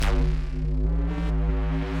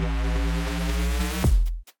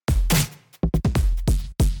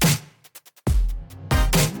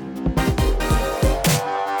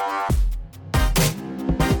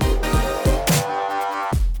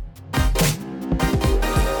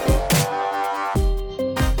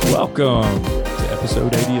Welcome to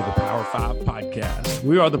episode 80 of the Power 5 podcast.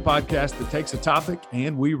 We are the podcast that takes a topic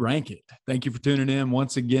and we rank it. Thank you for tuning in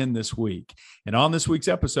once again this week. And on this week's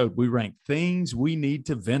episode, we rank things we need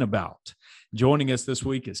to vent about. Joining us this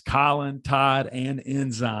week is Colin, Todd, and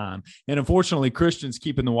Enzyme. And unfortunately, Christian's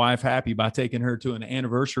keeping the wife happy by taking her to an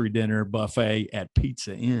anniversary dinner buffet at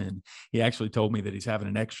Pizza Inn. He actually told me that he's having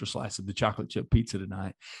an extra slice of the chocolate chip pizza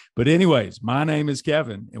tonight. But anyways, my name is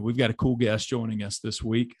Kevin, and we've got a cool guest joining us this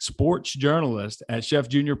week, sports journalist at Chef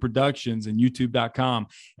Junior Productions and YouTube.com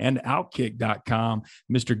and Outkick.com,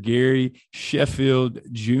 Mr. Gary Sheffield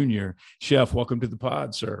Jr. Chef, welcome to the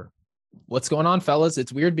pod, sir. What's going on, fellas?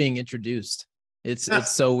 It's weird being introduced. It's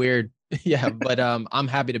so weird. Yeah, but I'm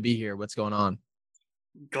happy to be here. What's going on?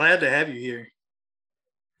 Glad to have you here.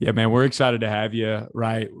 Yeah, man, we're excited to have you,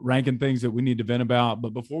 right? Ranking things that we need to vent about. But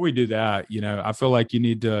before we do that, I feel like you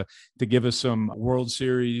need to give us some World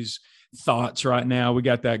Series thoughts right now. We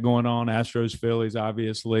got that going on. Astros, Phillies,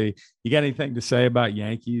 obviously. You got anything to say about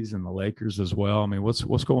Yankees and the Lakers as well? I mean,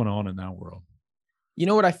 what's going on in that world? You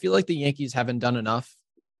know what? I feel like the Yankees haven't done enough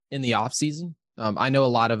in the offseason. I know a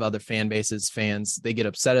lot of other fan bases, fans, they get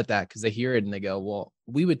upset at that because they hear it and they go, well,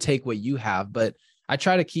 we would take what you have. But I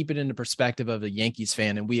try to keep it in the perspective of a Yankees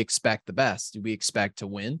fan, and we expect the best. We expect to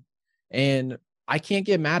win. And I can't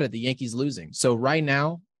get mad at the Yankees losing. So right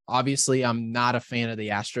now, obviously, I'm not a fan of the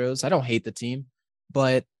Astros. I don't hate the team,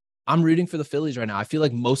 but I'm rooting for the Phillies right now. I feel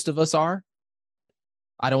like most of us are.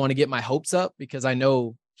 I don't want to get my hopes up because I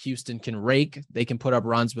know Houston can rake. They can put up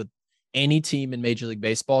runs with any team in Major League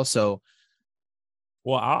Baseball. So,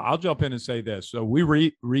 well, I'll jump in and say this. So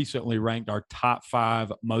we recently ranked our top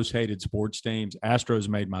 5 most hated sports teams. Astros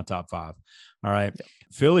made my top 5. All right. Yeah.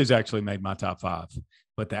 Phillies actually made my top 5.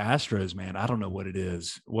 But the Astros, man, I don't know what it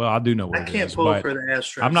is. Well, I do know what it is. I can't pull for the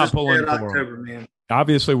Astros. I'm not pulling for them. Man.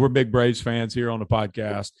 Obviously, we're big Braves fans here on the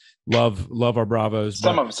podcast. Love our Bravos.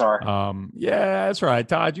 Some of us are. Yeah, that's right.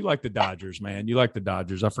 Todd, you like the Dodgers, man. You like the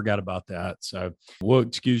Dodgers. I forgot about that. So we'll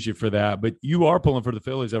excuse you for that. But you are pulling for the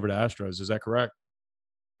Phillies over the Astros. Is that correct?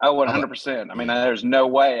 Oh, 100%. I mean, there's no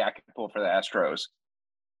way I can pull for the Astros.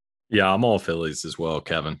 Yeah, I'm all Phillies as well,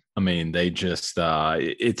 Kevin. I mean, they just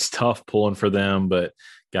it's tough pulling for them, but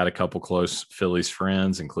got a couple close Phillies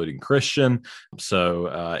friends, including Christian. So,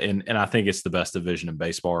 and I think it's the best division in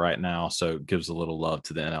baseball right now. So it gives a little love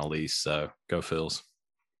to the NL East. So go Phils.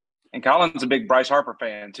 And Colin's a big Bryce Harper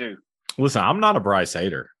fan too. Listen, I'm not a Bryce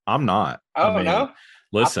hater. I'm not. Oh, no?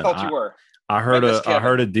 Listen, I thought you were. I heard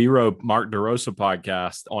a Mark DeRosa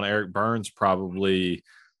podcast on Eric Burns probably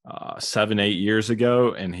 7-8 years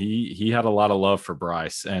ago, and he had a lot of love for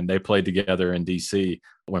Bryce, and they played together in DC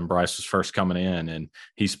when Bryce was first coming in, and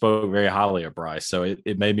he spoke very highly of Bryce, so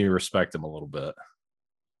it made me respect him a little bit.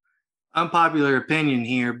 Unpopular opinion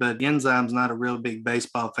here, but Enzyme's not a real big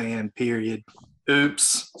baseball fan, period.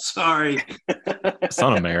 Oops, sorry. It's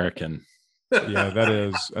un-American. Yeah,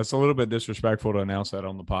 that's a little bit disrespectful to announce that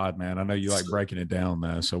on the pod, man. I know you like breaking it down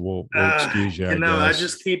though, so we'll excuse you. I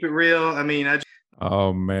just keep it real. I mean,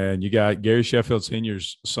 oh man, you got Gary Sheffield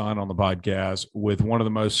Sr.'s son on the podcast with one of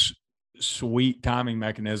the most sweet timing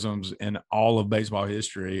mechanisms in all of baseball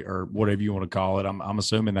history, or whatever you want to call it. I'm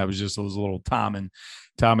assuming that was just a little timing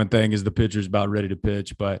thing as the pitcher's about ready to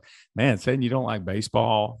pitch. But man, saying you don't like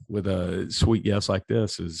baseball with a sweet yes like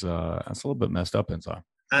this is that's a little bit messed up inside.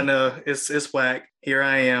 I know it's whack. Here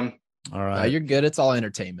I am. All right. You're good. It's all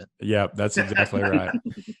entertainment. Yep. That's exactly right.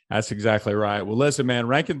 That's exactly right. Well, listen, man,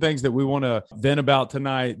 ranking things that we want to vent about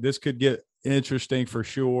tonight. This could get interesting for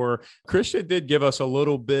sure. Christian did give us a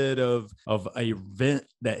little bit of a vent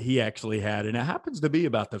that he actually had, and it happens to be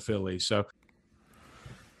about the Phillies. So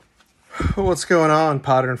what's going on,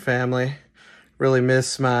 Podder family? Really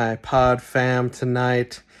miss my pod fam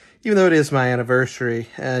tonight, even though it is my anniversary.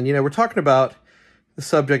 And, we're talking about the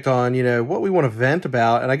subject on, what we want to vent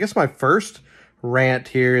about. And I guess my first rant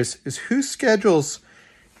here is who schedules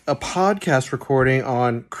a podcast recording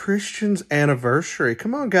on Christian's anniversary?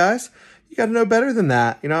 Come on, guys. You got to know better than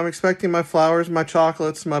that. I'm expecting my flowers, my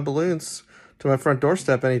chocolates, my balloons to my front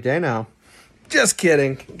doorstep any day now. Just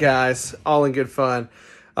kidding, guys. All in good fun.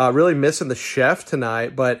 Really missing the chef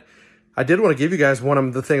tonight, but I did want to give you guys one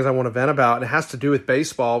of the things I want to vent about, and it has to do with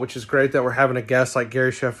baseball, which is great that we're having a guest like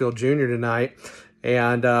Gary Sheffield Jr. tonight.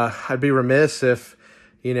 And I'd be remiss if,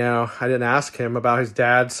 I didn't ask him about his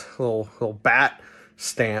dad's little bat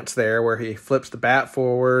stance there where he flips the bat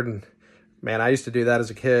forward. And, man, I used to do that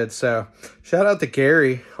as a kid. So shout out to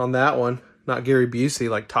Gary on that one. Not Gary Busey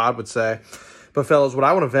like Todd would say. But, fellas, what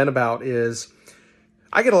I want to vent about is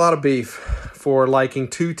I get a lot of beef for liking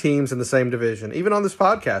two teams in the same division, even on this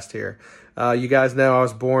podcast here. You guys know I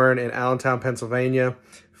was born in Allentown, Pennsylvania.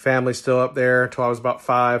 Family's still up there until I was about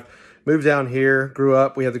 5. Moved down here, grew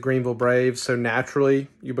up. We had the Greenville Braves, so naturally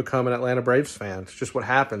you become an Atlanta Braves fan. It's just what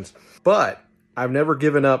happens. But I've never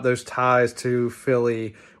given up those ties to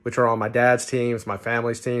Philly, which are on my dad's teams, my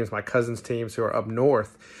family's teams, my cousin's teams who are up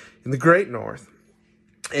north in the great north.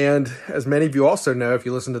 And as many of you also know, if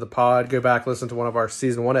you listen to the pod, go back, listen to one of our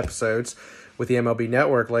season 1 episodes with the MLB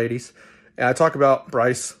Network ladies. And I talk about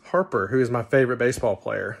Bryce Harper, who is my favorite baseball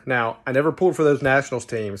player. Now, I never pulled for those Nationals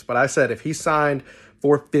teams, but I said if he signed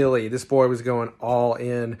for Philly, this boy was going all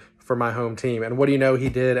in for my home team. And what do you know he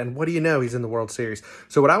did? And what do you know? He's in the World Series.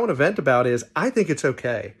 So what I want to vent about is I think it's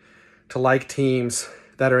okay to like teams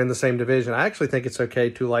that are in the same division. I actually think it's okay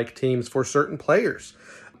to like teams for certain players.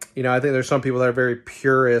 You know, I think there's some people that are very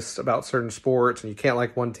purist about certain sports and you can't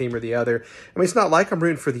like one team or the other. I mean, it's not like I'm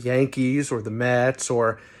rooting for the Yankees or the Mets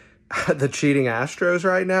or the cheating Astros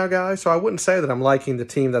right now, guys. So I wouldn't say that I'm liking the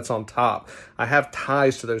team that's on top. I have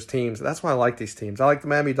ties to those teams. That's why I like these teams. I like the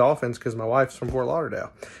Miami Dolphins because my wife's from Fort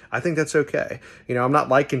Lauderdale. I think that's okay. You know, I'm not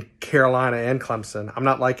liking Carolina and Clemson. I'm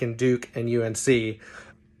not liking Duke and UNC.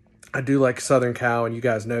 I do like Southern Cal, and you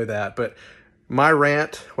guys know that. But my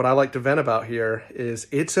rant, what I like to vent about here is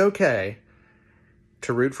it's okay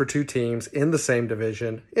to root for two teams in the same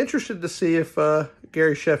division. Interested to see if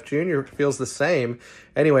Gary Sheff Jr. feels the same.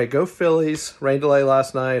 Anyway, go Phillies. Rain delay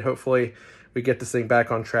last night. Hopefully we get this thing back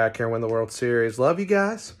on track here and win the World Series. Love you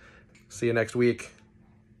guys. See you next week.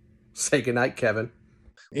 Say goodnight, Kevin.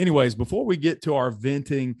 Anyways, before we get to our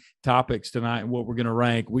venting topics tonight and what we're going to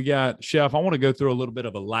rank, we got Chef. I want to go through a little bit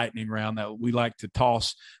of a lightning round that we like to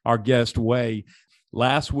toss our guest way.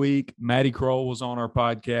 Last week, Maddie Kroll was on our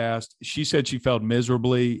podcast. She said she felt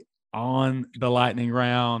miserably on the lightning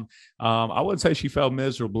round. I wouldn't say she felt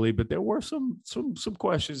miserably, but there were some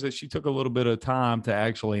questions that she took a little bit of time to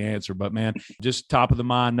actually answer. But man, just top of the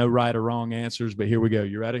mind, no right or wrong answers. But here we go.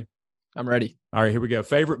 You ready? I'm ready. All right, here we go.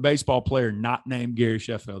 Favorite baseball player not named Gary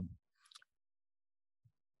Sheffield?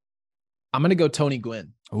 I'm going to go Tony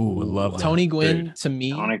Gwynn. Oh, I love that. Tony Gwynn, Dude. to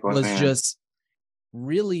me, Gwynn, was man. just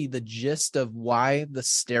really the gist of why the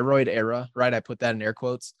steroid era, right? I put that in air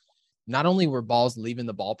quotes. Not only were balls leaving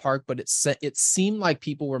the ballpark, but it seemed like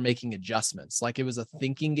people were making adjustments. Like it was a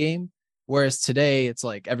thinking game. Whereas today, it's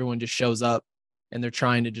like everyone just shows up and they're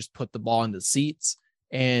trying to just put the ball in the seats.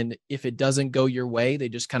 And if it doesn't go your way, they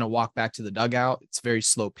just kind of walk back to the dugout. It's very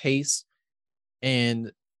slow pace.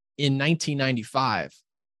 And in 1995,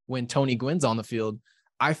 when Tony Gwynn's on the field,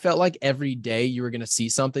 I felt like every day you were going to see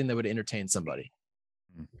something that would entertain somebody.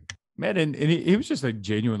 Man, and he was just a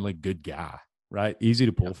genuinely good guy, right? Easy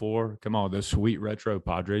to pull for. Come on, those sweet retro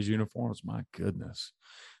Padres uniforms. My goodness.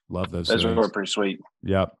 Love those. Those things. were pretty sweet.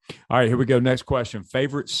 Yep. All right, here we go. Next question.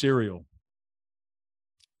 Favorite cereal?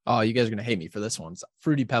 Oh, you guys are going to hate me for this one. It's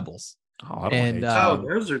Fruity Pebbles. Oh, I don't And, hate Oh,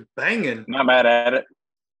 those are banging. Not mad at it.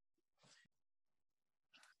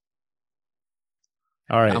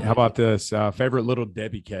 All right, I'm how with about this? Favorite Little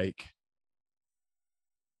Debbie cake?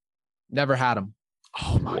 Never had them.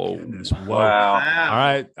 Oh my goodness! Whoa. Wow.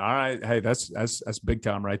 All right. Hey, that's big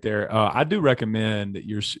time right there. I do recommend that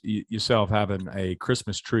yourself having a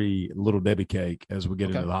Christmas tree Little Debbie cake as we get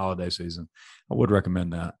Okay. into the holiday season. I would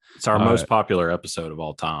recommend that. It's our All most right. popular episode of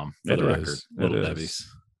all time, for It the is. record. It Little is. Debbie's.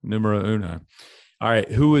 Numero uno. All right,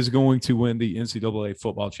 who is going to win the NCAA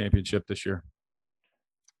football championship this year?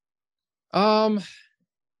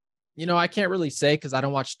 You know, I can't really say because I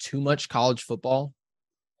don't watch too much college football,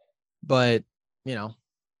 but you know,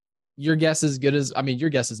 your guess is good as, your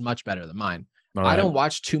guess is much better than mine. All I right. don't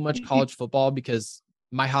watch too much college football because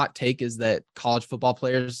my hot take is that college football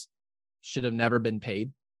players should have never been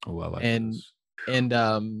paid. Oh, I like and- this. And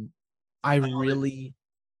I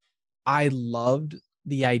loved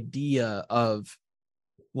the idea of,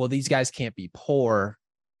 well, these guys can't be poor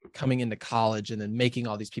coming into college and then making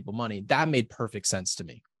all these people money. That made perfect sense to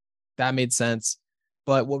me. That made sense.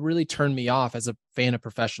 But what really turned me off as a fan of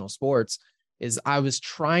professional sports is I was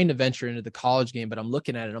trying to venture into the college game, but I'm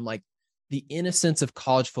looking at it. I'm like, the innocence of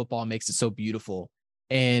college football makes it so beautiful.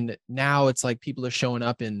 And now it's like people are showing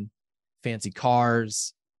up in fancy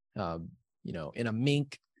cars, in a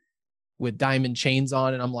mink with diamond chains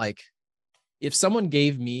on. And I'm like, if someone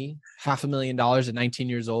gave me $500,000 at 19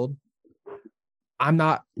 years old, I'm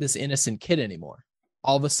not this innocent kid anymore.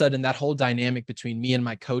 All of a sudden, that whole dynamic between me and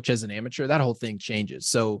my coach as an amateur, that whole thing changes.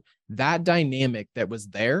 So that dynamic that was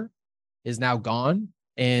there is now gone.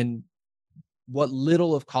 And what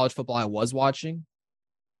little of college football I was watching,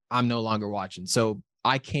 I'm no longer watching. So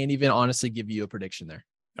I can't even honestly give you a prediction there.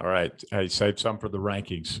 All right. Hey, save some for the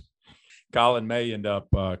rankings. Colin may end up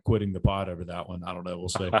quitting the pod over that one. I don't know. We'll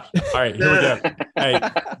see. All right, here we go. Hey,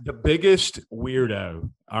 the biggest weirdo.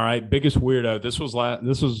 All right, biggest weirdo. This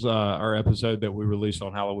was our episode that we released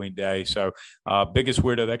on Halloween Day. So, biggest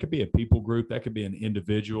weirdo. That could be a people group. That could be an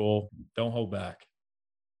individual. Don't hold back.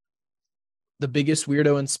 The biggest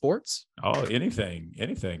weirdo in sports? Oh, anything,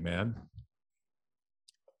 man.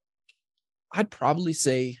 I'd probably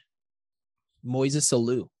say Moises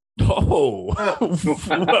Alou. Oh,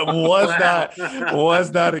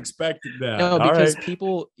 was not expecting that. No, because right.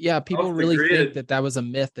 people really think that was a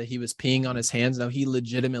myth that he was peeing on his hands. No, he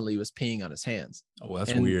legitimately was peeing on his hands. Oh,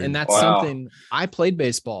 that's weird. And that's something. I played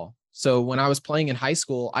baseball. So when I was playing in high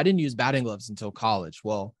school, I didn't use batting gloves until college.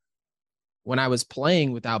 Well, when I was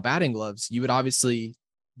playing without batting gloves, you would obviously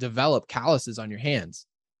develop calluses on your hands.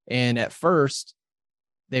 And at first,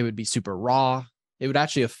 they would be super raw. It would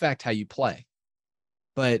actually affect how you play.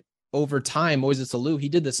 But over time, Moises Alou, he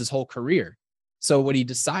did this his whole career. So what he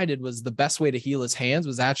decided was the best way to heal his hands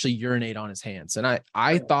was actually urinate on his hands. And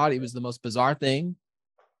I thought it was the most bizarre thing.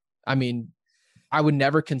 I mean, I would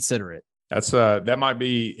never consider it. That might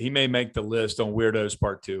be, he may make the list on Weirdos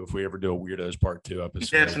Part 2 if we ever do a Weirdos Part 2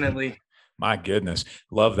 episode. Definitely. My goodness.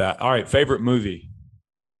 Love that. All right. Favorite movie?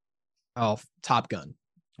 Oh, Top Gun.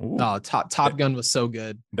 Ooh. Oh, Top Gun was so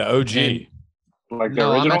good. The OG. And, like the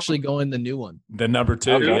no, original? I'm actually going the new one. The number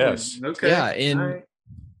 2, okay. Yes. Okay. Yeah.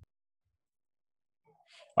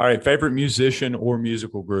 All right. Favorite musician or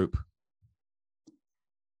musical group?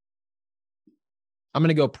 I'm going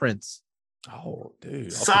to go Prince. Oh,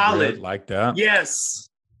 dude. Solid. Like that. Yes.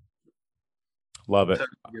 Love it.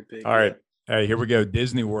 All right. Hey, here we go.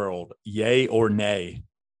 Disney World. Yay or nay?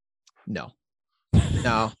 No.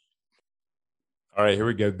 All right. Here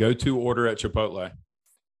we go. Go-to order at Chipotle.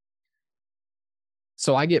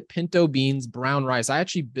 So I get pinto beans, brown rice. I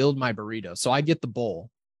actually build my burrito. So I get the bowl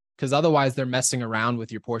because otherwise they're messing around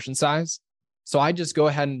with your portion size. So I just go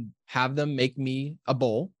ahead and have them make me a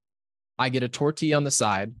bowl. I get a tortilla on the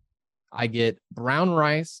side. I get brown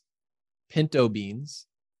rice, pinto beans.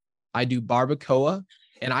 I do barbacoa,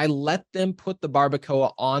 and I let them put the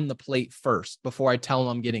barbacoa on the plate first before I tell them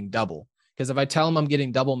I'm getting double. Because if I tell them I'm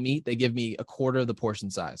getting double meat, they give me a quarter of the portion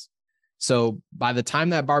size. So by the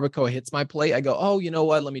time that barbacoa hits my plate, I go, oh, you know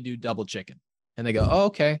what? Let me do double chicken. And they go, oh,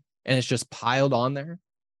 okay. And it's just piled on there.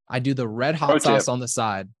 I do the red hot sauce on the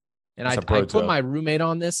side. And I put my roommate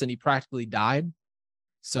on this and he practically died.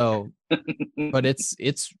 So, but it's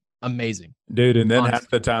amazing. Dude, and then half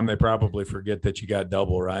the time they probably forget that you got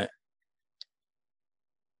double, right?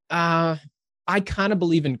 I kind of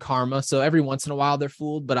believe in karma. So every once in a while they're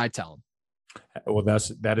fooled, but I tell them. Well,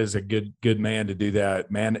 that is a good man to do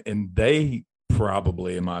that, man. And they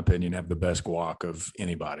probably, in my opinion, have the best guac of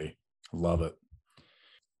anybody. Love it.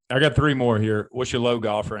 I got 3 more here. What's your low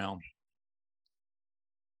golf round?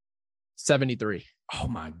 73. Oh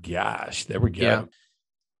my gosh. There we go. Yeah.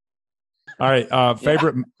 All right.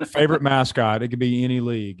 Favorite mascot. It could be any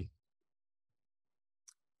league.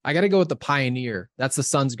 I got to go with the Pioneer. That's the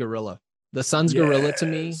Suns Gorilla. The Suns Gorilla to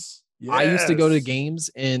me. Yes. I used to go to games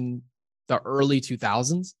in the early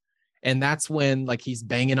 2000s, and that's when like he's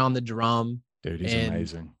banging on the drum. Dude, he's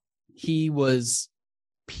amazing. He was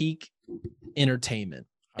peak entertainment.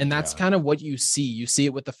 And that's kind of what you see. You see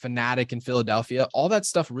it with the Fanatic in Philadelphia. All that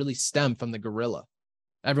stuff really stemmed from the Gorilla.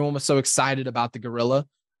 Everyone was so excited about the Gorilla.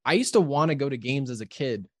 I used to want to go to games as a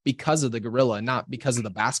kid because of the Gorilla and not because of the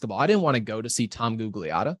basketball. I didn't want to go to see Tom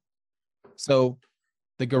Gugliotta. So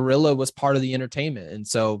the Gorilla was part of the entertainment. And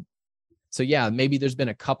so yeah, maybe there's been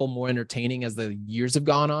a couple more entertaining as the years have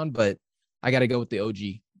gone on, but I got to go with the OG.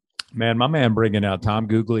 Man, my man bringing out Tom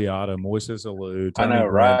Gugliotta, Moises Alou, I know,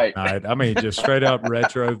 right? I mean, just straight up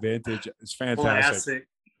retro vintage. It's fantastic. Classic.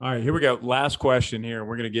 All right, here we go. Last question here.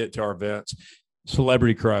 We're going to get to our events.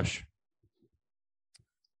 Celebrity crush.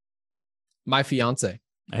 My fiance.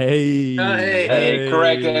 Hey,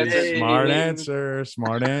 correct answer.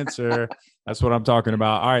 Smart answer. That's what I'm talking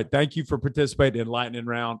about. All right. Thank you for participating in Lightning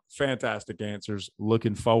Round. Fantastic answers.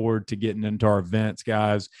 Looking forward to getting into our events,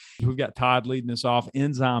 guys. We've got Todd leading us off.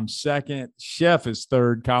 Enzyme second. Chef is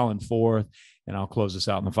third. Colin fourth. And I'll close this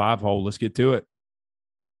out in the 5-hole. Let's get to it.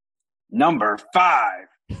 Number 5.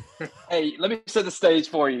 Hey, let me set the stage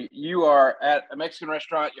for you. You are at a Mexican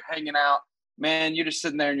restaurant. You're hanging out. Man, you're just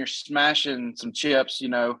sitting there and you're smashing some chips,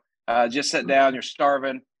 just sit down. You're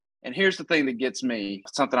starving. And here's the thing that gets me,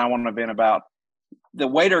 something I want to vent about. The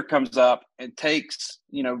waiter comes up and takes,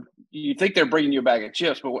 you think they're bringing you a bag of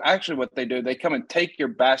chips, but actually what they do, they come and take your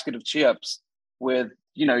basket of chips with,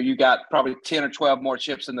 you got probably 10 or 12 more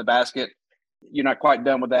chips in the basket. You're not quite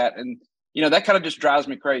done with that. And that kind of just drives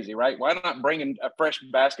me crazy, right? Why not bring in a fresh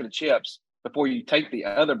basket of chips before you take the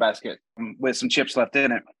other basket with some chips left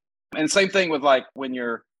in it? And same thing with like when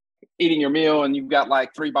you're eating your meal and you've got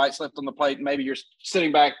like 3 bites left on the plate, and maybe you're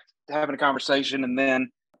sitting back having a conversation, and then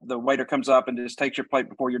the waiter comes up and just takes your plate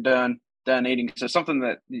before you're done eating. So something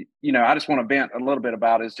that, I just want to vent a little bit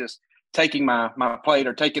about is just taking my plate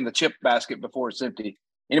or taking the chip basket before it's empty.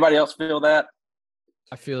 Anybody else feel that?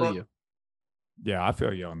 I feel you. Yeah, I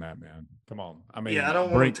feel you on that, man. Come on. I mean, I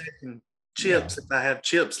don't want to take chips if I have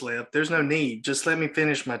chips left. There's no need. Just let me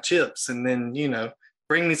finish my chips and then,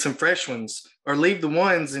 bring me some fresh ones, or leave the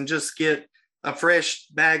ones and just get a fresh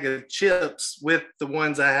bag of chips with the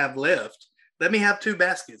ones I have left. Let me have 2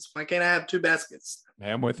 baskets. Why can't I have 2 baskets?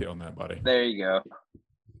 Hey, I'm with you on that, buddy. There you go.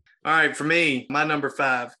 All right, for me, my number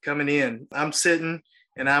 5 coming in. I'm sitting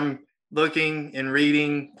and I'm looking and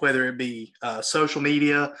reading, whether it be social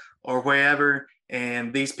media or wherever,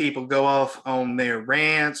 and these people go off on their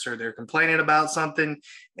rants or they're complaining about something,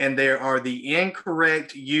 and there are the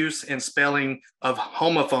incorrect use and spelling of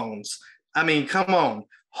homophones. I mean, come on,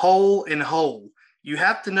 whole and whole. You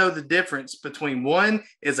have to know the difference between one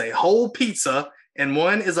is a whole pizza and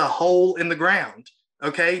one is a hole in the ground.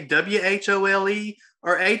 Okay, WHOLE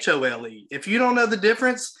or HOLE. If you don't know the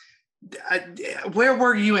difference, where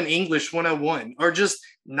were you in English 101 or just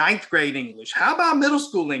 9th grade English? How about middle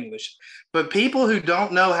school English? But people who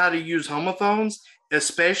don't know how to use homophones,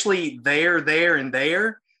 especially there, and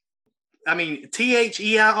there, I mean,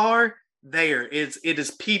 THEIR, there, it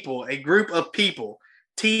is people, a group of people.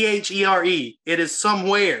 THERE, it is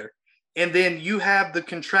somewhere. And then you have the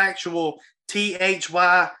contractual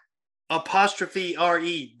THY apostrophe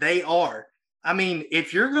RE, they are. I mean,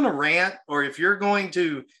 if you're going to rant or if you're going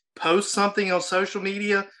to post something on social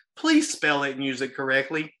media, please spell it and use it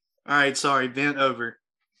correctly. All right, sorry, vent over.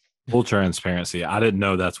 Full transparency. I didn't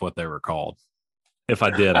know that's what they were called. If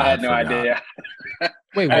I did, I had no forgot. idea.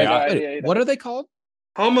 Wait, what are they called?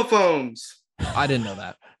 Homophones. I didn't know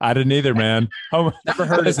that. I didn't either, man. Never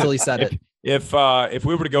heard it until he said it. If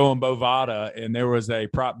we were to go on Bovada and there was a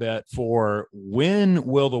prop bet for when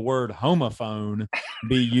will the word homophone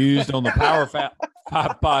be used on the Power 5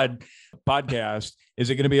 podcast, is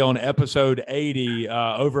it going to be on episode 80,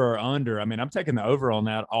 over or under? I mean, I'm taking the over on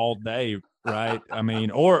that all day, right? I mean,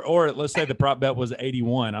 or let's say the prop bet was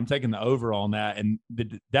 81. I'm taking the over on that, and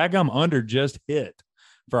the daggum under just hit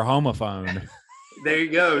for homophone. There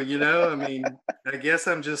you go. I mean, I guess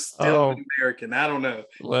I'm just still an American. I don't know.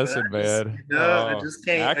 Listen, man. I just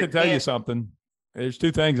can't. I can tell you something. There's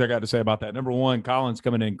 2 things I got to say about that. Number one, Colin's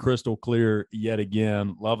coming in crystal clear yet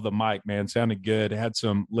again. Love the mic, man. Sounded good. Had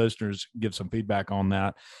some listeners give some feedback on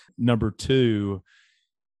that. Number 2,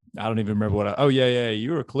 I don't even remember what yeah.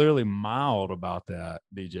 You were clearly mild about that,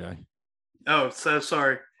 DJ. Oh, so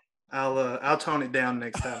sorry. I'll tone it down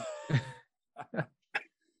next time.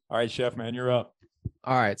 All right, Chef, man, you're up.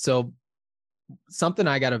 All right. So something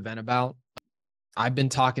I got to vent about. I've been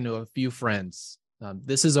talking to a few friends.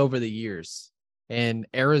 This is over the years. In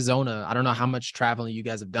Arizona, I don't know how much traveling you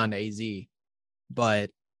guys have done to AZ, but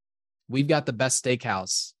we've got the best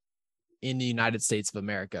steakhouse in the United States of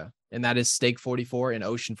America, and that is Steak 44 and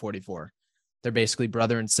Ocean 44. They're basically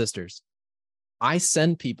brother and sisters. I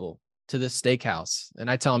send people to this steakhouse,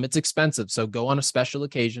 and I tell them it's expensive, so go on a special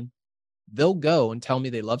occasion. They'll go and tell me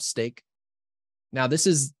they love steak. Now, this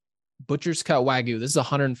is butcher's cut Wagyu. This is a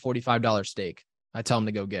 $145 steak. I tell them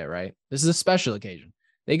to go get, right? This is a special occasion.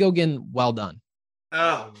 They go getting well done.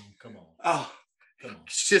 Oh, come on. Oh, come on.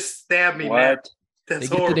 Just stab me, What? man. They That's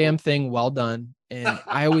get horrible. the damn thing well done. And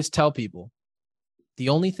I always tell people, the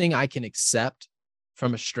only thing I can accept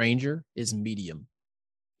from a stranger is medium.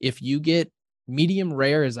 If you get medium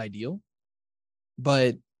rare is ideal,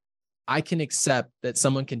 but I can accept that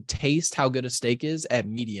someone can taste how good a steak is at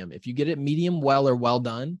medium. If you get it medium well or well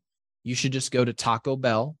done, you should just go to Taco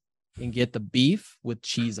Bell and get the beef with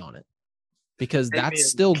cheese on it, because that's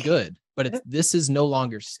still good, but this is no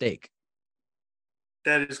longer steak.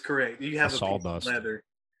 That is correct. You have a piece of Sawdust. leather.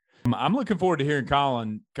 I'm looking forward to hearing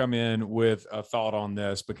Colin come in with a thought on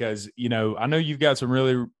this, because, I know you've got some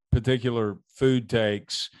really particular food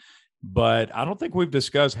takes, but I don't think we've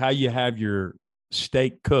discussed how you have your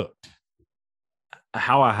steak cooked.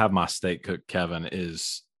 How I have my steak cooked, Kevin,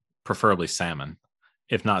 is preferably salmon,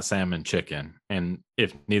 if not salmon, chicken. And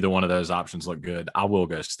if neither one of those options look good, I will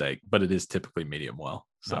go steak, but it is typically medium well.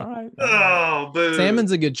 So All right. Oh, boo.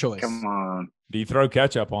 Salmon's a good choice. Come on. Do you throw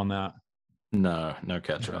ketchup on that? no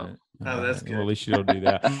ketchup. All right. Oh, that's good. Well, at least you don't do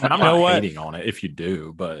that. I'm You know not what? hating on it if you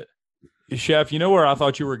do, but Chef, you know where I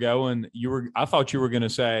thought you were going? I thought you were going to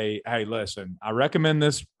say, hey, listen, I recommend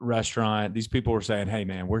this restaurant. These people were saying, hey,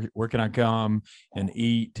 man, where can I come and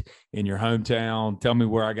eat in your hometown? Tell me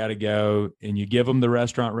where I got to go. And you give them the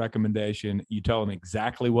restaurant recommendation. You tell them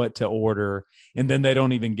exactly what to order. And then they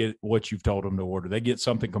don't even get what you've told them to order. They get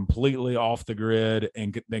something completely off the grid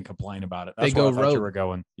and then complain about it. That's where I thought you were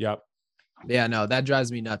going. Yep. Yeah, no, that drives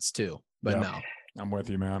me nuts too. But Yep. no. I'm with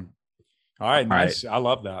you, man. All right. Nice. I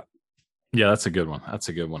love that. Yeah, that's a good one. That's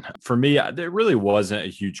a good one. For me, there really wasn't a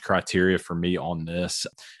huge criteria for me on this.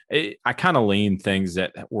 I kind of lean things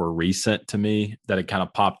that were recent to me that had kind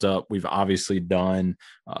of popped up. We've obviously done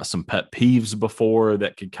some pet peeves before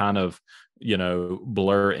that could kind of,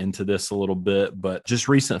 blur into this a little bit, but just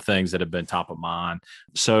recent things that have been top of mind.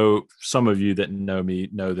 So some of you that know me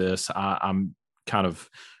know this. I'm kind of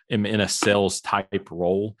am in a sales type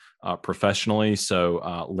role professionally. So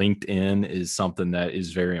LinkedIn is something that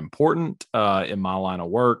is very important in my line of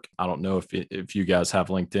work. I don't know if you guys have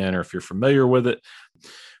LinkedIn or if you're familiar with it.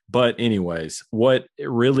 But anyways, what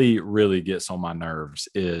really, really gets on my nerves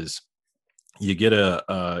is you get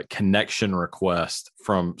a connection request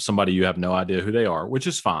from somebody you have no idea who they are, which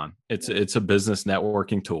is fine. It's a business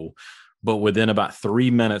networking tool. But within about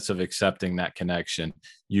 3 minutes of accepting that connection,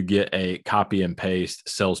 you get a copy and paste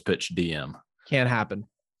sales pitch DM. Can't happen.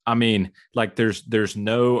 I mean, like there's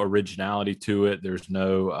no originality to it. There's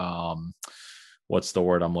no, what's the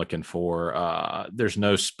word I'm looking for? There's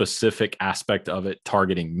no specific aspect of it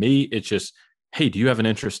targeting me. It's just, hey, do you have an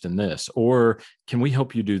interest in this? Or can we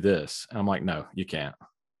help you do this? And I'm like, no, you can't.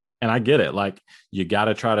 And I get it. Like you got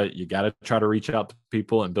to try to reach out to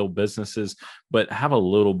people and build businesses, but have a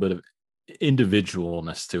little bit of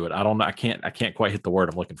individualness to it. I don't know. I can't quite hit the word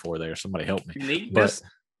I'm looking for there. Somebody help me. Uniqueness? But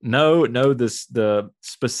no, the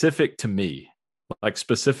specific to me, like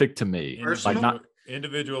specific to me, Personal? like not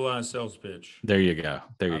individualized sales pitch. There you go.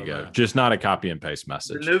 Just not a copy and paste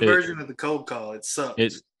message. The new version of the cold call. It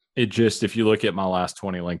sucks. It just, if you look at my last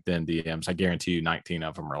 20 LinkedIn DMs, I guarantee you 19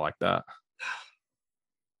 of them are like that.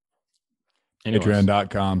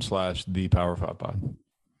 Patreon.com/thepower5pod.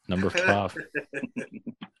 Number 5.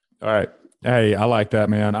 All right. Hey, I like that,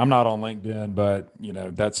 man. I'm not on LinkedIn, but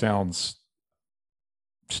that sounds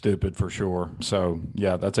stupid for sure. So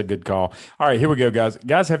yeah, that's a good call. All right, here we go, guys.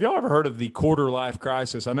 Guys, have y'all ever heard of the quarter life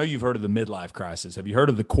crisis? I know you've heard of the midlife crisis. Have you heard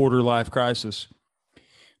of the quarter life crisis?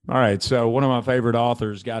 All right. So one of my favorite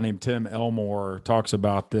authors, a guy named Tim Elmore, talks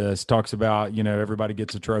about this, everybody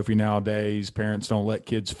gets a trophy nowadays. Parents don't let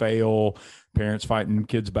kids fail. Parents fighting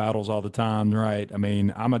kids' battles all the time, right? I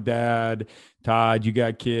mean, I'm a dad. Todd, you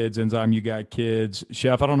got kids. Enzyme, you got kids.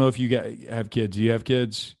 Chef, I don't know if you have kids. Do you have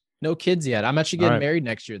kids? No kids yet. I'm actually getting married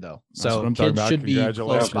next year, though. So kids should be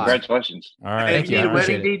close by. Congratulations. All right. If you need a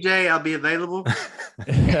wedding DJ, I'll be available.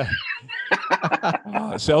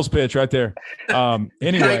 Sales pitch right there.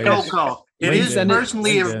 Anyway, cold call. It is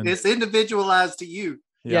personally, LinkedIn. It's individualized to you.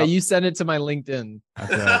 Yeah, you send it to my LinkedIn.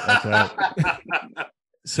 That's right.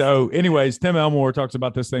 So anyways, Tim Elmore talks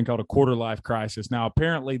about this thing called a quarter life crisis. Now,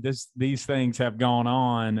 apparently these things have gone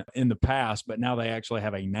on in the past, but now they actually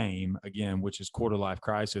have a name again, which is quarter life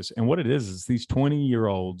crisis. And what it is these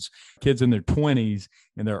 20-year-olds, kids in their 20s,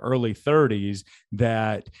 in their early 30s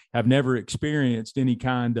that have never experienced any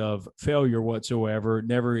kind of failure whatsoever,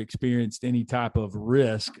 never experienced any type of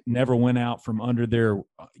risk, never went out from under their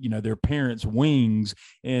parents' wings.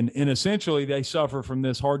 And essentially they suffer from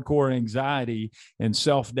this hardcore anxiety and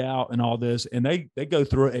self-doubt and all this. And they go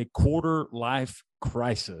through a quarter life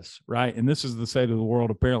crisis, right? And this is the state of the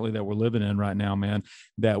world apparently that we're living in right now, man,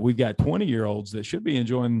 that we've got 20-year-olds that should be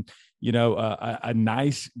enjoying a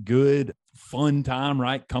nice, good, fun time,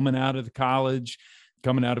 right? Coming out of the college,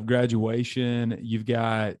 coming out of graduation, you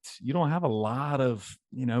don't have a lot of,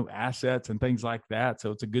 assets and things like that. So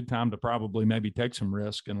it's a good time to probably maybe take some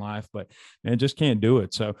risk in life, but man, just can't do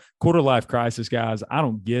it. So quarter life crisis, guys, I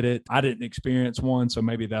don't get it. I didn't experience one. So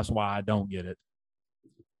maybe that's why I don't get it.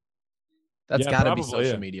 That's got to be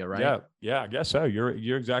social media, right? Yeah, I guess so.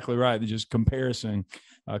 You're exactly right. Just comparison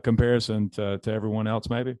to everyone else,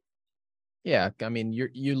 maybe. Yeah, I mean,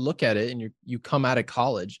 you look at it and you come out of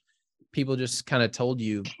college, people just kind of told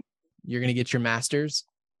you you're going to get your master's.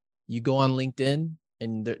 You go on LinkedIn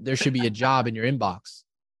and there should be a job in your inbox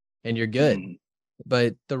and you're good.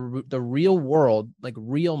 But the real world, like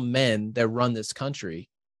real men that run this country,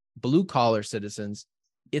 blue collar citizens,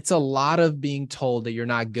 it's a lot of being told that you're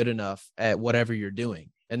not good enough at whatever you're doing.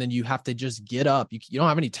 And then you have to just get up. You don't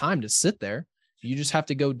have any time to sit there. You just have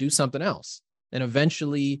to go do something else. And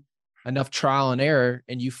eventually enough trial and error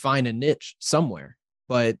and you find a niche somewhere.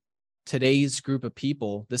 But today's group of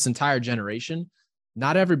people, this entire generation,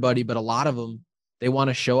 not everybody, but a lot of them, they want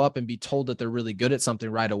to show up and be told that they're really good at something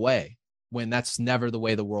right away, when that's never the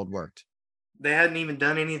way the world worked. They hadn't even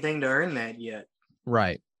done anything to earn that yet.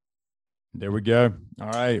 Right. There we go. All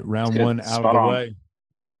right. Round Good. one out Spot of the on. way.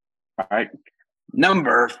 All right.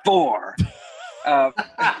 Number 4.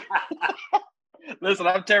 Listen,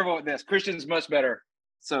 I'm terrible at this. Christian's much better.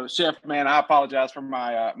 So, Chef, man, I apologize for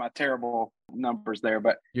my my terrible numbers there.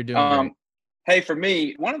 But You're doing great. hey, for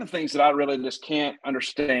me, one of the things that I really just can't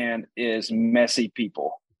understand is messy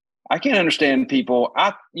people. I can't understand people.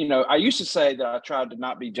 I used to say that I tried to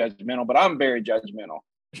not be judgmental, but I'm very judgmental.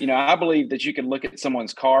 I believe that you can look at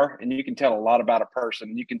someone's car and you can tell a lot about a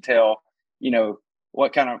person. You can tell,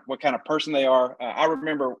 what kind of person they are. I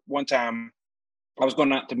remember one time I was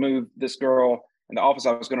going out to move this girl in the office.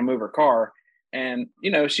 I was going to move her car, and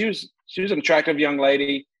she was an attractive young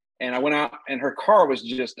lady. And I went out, and her car was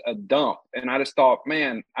just a dump. And I just thought,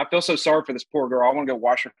 man, I feel so sorry for this poor girl. I want to go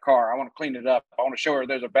wash her car. I want to clean it up. I want to show her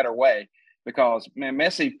there's a better way, because, man,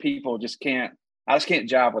 messy people just can't. I just can't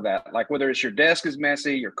jive with that. Like, whether it's your desk is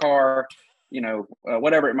messy, your car,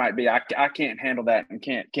 whatever it might be, I can't handle that and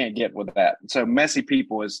can't get with that. So messy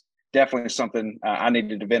people is definitely something I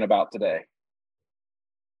needed to vent about today.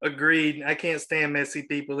 Agreed. I can't stand messy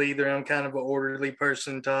people either. I'm kind of an orderly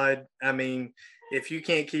person, Todd. I mean, if you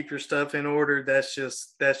can't keep your stuff in order, that's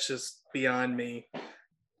just beyond me.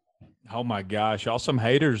 Oh my gosh, y'all some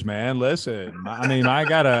haters, man. Listen, I mean, I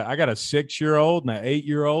got a 6-year-old and an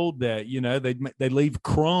 8-year-old that they leave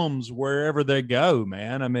crumbs wherever they go,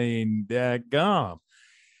 man. I mean, gum.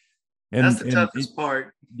 And that's the toughest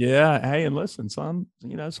part. Yeah. Hey, and listen, son.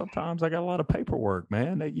 Sometimes I got a lot of paperwork,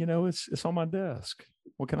 man. It's on my desk.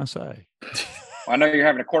 What can I say? I know you're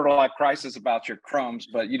having a quarter-life crisis about your crumbs,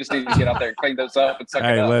 but you just need to get out there and clean those up and suck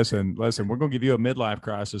it up. Listen. We're going to give you a midlife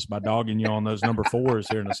crisis by dogging you on those number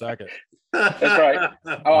 4s here in a second. That's right.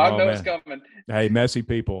 Oh, I know it's coming. Hey, messy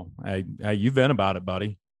people. Hey, you vent about it,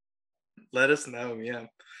 buddy. Let us know. Yeah.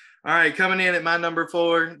 All right. Coming in at my number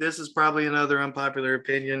 4. This is probably another unpopular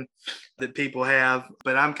opinion that people have,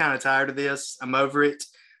 but I'm kind of tired of this. I'm over it.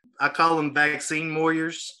 I call them vaccine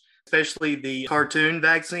warriors. Especially the cartoon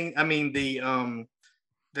vaccine. I mean, the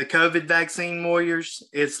COVID vaccine warriors.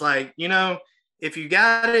 It's like, if you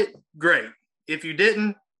got it, great. If you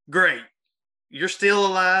didn't, great. You're still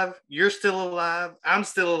alive. You're still alive. I'm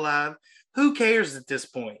still alive. Who cares at this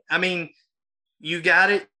point? I mean, you got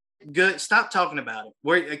it. Good. Stop talking about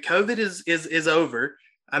it. COVID is over.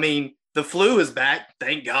 I mean, the flu is back.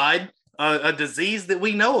 Thank God. A disease that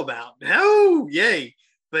we know about. Oh, yay.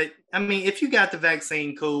 But, I mean, if you got the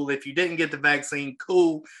vaccine, cool. If you didn't get the vaccine,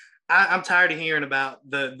 cool. I'm tired of hearing about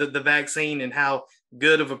the vaccine and how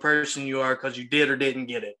good of a person you are because you did or didn't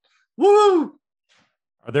get it. Woo!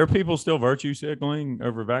 Are there people still virtue signaling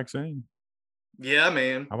over vaccine? Yeah,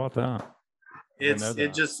 man. How about that?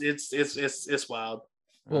 It's wild.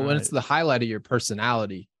 Well, when it's the highlight of your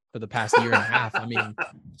personality for the past year and a half, I mean,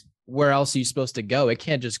 where else are you supposed to go? It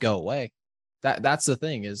can't just go away. That's the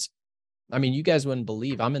thing is, I mean, you guys wouldn't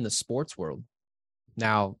believe I'm in the sports world.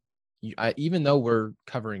 Now, even though we're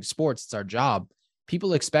covering sports, it's our job.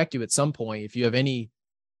 People expect you at some point, if you have any,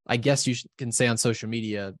 I guess you can say on social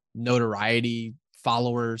media, notoriety,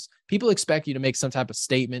 followers, people expect you to make some type of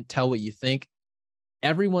statement, tell what you think.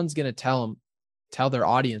 Everyone's going to tell their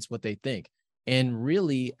audience what they think. And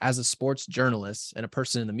really, as a sports journalist and a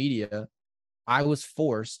person in the media, I was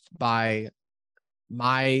forced by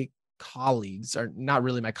my colleagues, or not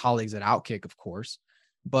really my colleagues at Outkick, of course,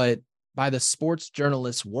 but by the sports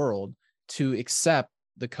journalist world to accept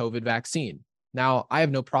the COVID vaccine. Now, I have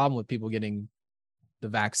no problem with people getting the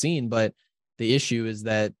vaccine, but the issue is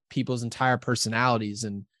that people's entire personalities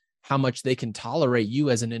and how much they can tolerate you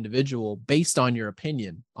as an individual based on your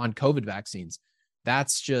opinion on COVID vaccines.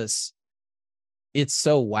 That's just, it's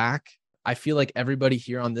so whack. I feel like everybody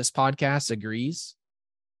here on this podcast agrees.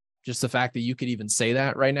 Just the fact that you could even say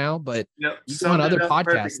that right now, but you go on other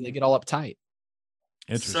podcasts and they get all uptight.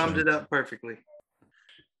 Summed it up perfectly.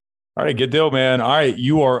 All right, good deal, man. All right,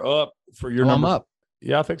 you are up for your number. I'm up.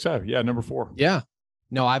 Yeah, I think so. Yeah, number 4. Yeah.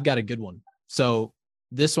 No, I've got a good one. So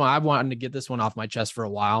this one, I've wanted to get this one off my chest for a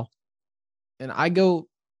while. And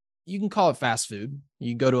you can call it fast food.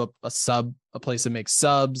 You can go to a place that makes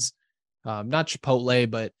subs, not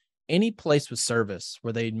Chipotle, but any place with service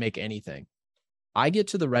where they'd make anything. I get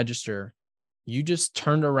to the register, you just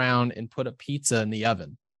turned around and put a pizza in the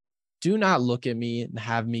oven. Do not look at me and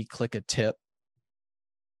have me click a tip.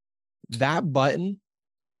 That button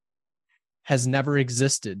has never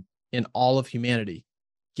existed in all of humanity.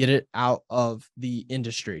 Get it out of the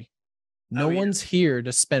industry. No one's here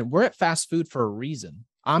to spend. We're at fast food for a reason.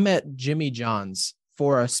 I'm at Jimmy John's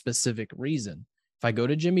for a specific reason. If I go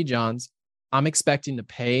to Jimmy John's, I'm expecting to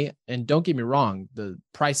pay, and don't get me wrong, the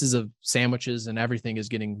prices of sandwiches and everything is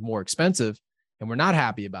getting more expensive, and we're not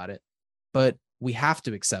happy about it, but we have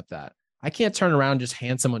to accept that. I can't turn around and just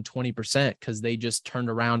hand someone 20% because they just turned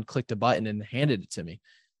around, clicked a button, and handed it to me.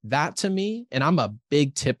 That to me, and I'm a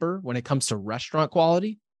big tipper when it comes to restaurant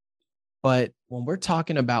quality, but when we're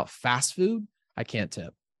talking about fast food, I can't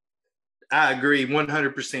tip. I agree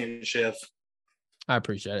 100%, Chef. I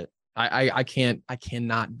appreciate it. I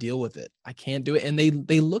cannot deal with it. I can't do it. And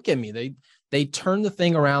they look at me, they turn the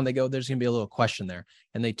thing around. They go, there's going to be a little question there.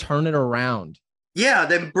 And they turn it around. Yeah.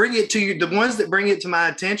 Then bring it to you. The ones that bring it to my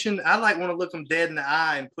attention, I want to look them dead in the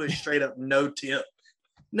eye and push straight up no tip.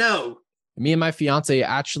 No. Me and my fiance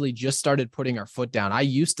actually just started putting our foot down. I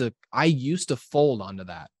used to fold onto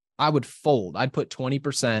that. I would fold. I'd put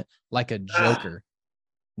 20% like a joker.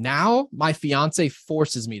 Now my fiance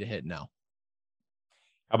forces me to hit no.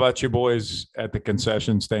 How about your boys at the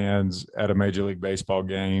concession stands at a Major League Baseball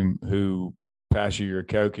game who pass you your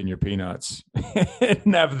Coke and your peanuts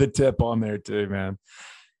and have the tip on there too, man?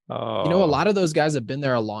 A lot of those guys have been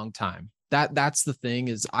there a long time. That's the thing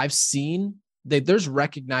is I've seen there's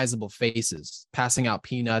recognizable faces passing out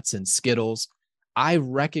peanuts and Skittles. I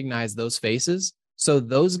recognize those faces. So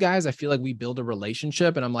those guys, I feel like we build a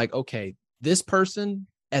relationship and I'm like, okay, this person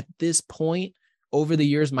at this point over the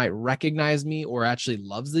years might recognize me or actually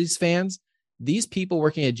loves these fans. These people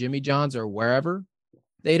working at Jimmy John's or wherever,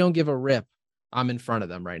 they don't give a rip. I'm in front of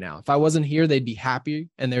them right now. If I wasn't here, they'd be happy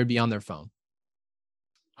and they'd be on their phone.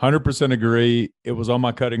 100% agree. It was on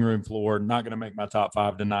my cutting room floor. Not going to make my top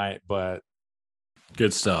 5 tonight, but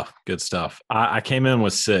good stuff. Good stuff. I came in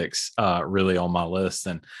with 6 really on my list,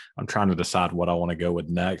 and I'm trying to decide what I want to go with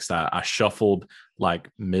next. I shuffled like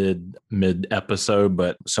mid episode,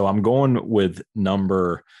 but so I'm going with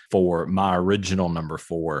number 4, my original number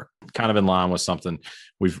 4, kind of in line with something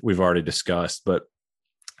we've already discussed, but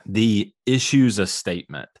the issues a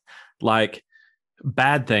statement. Like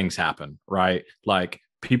bad things happen, right? Like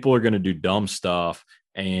people are going to do dumb stuff,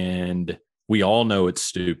 and we all know it's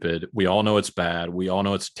stupid. We all know it's bad. We all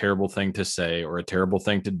know it's a terrible thing to say or a terrible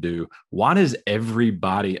thing to do. Why does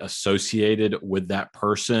everybody associated with that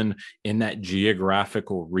person in that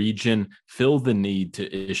geographical region feel the need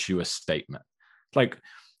to issue a statement? Like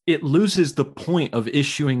it loses the point of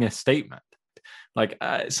issuing a statement. Like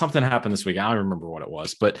something happened this week. I don't remember what it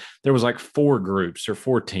was, but there was like 4 groups or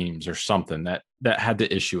 4 teams or something that had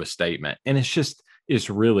to issue a statement. And it's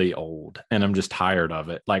really old, and I'm just tired of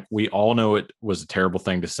it. Like we all know it was a terrible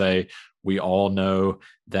thing to say. We all know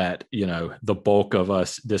that, the bulk of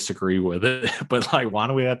us disagree with it, but like, why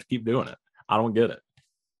do we have to keep doing it? I don't get it.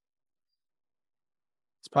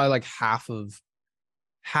 It's probably like half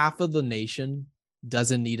of the nation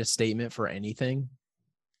doesn't need a statement for anything.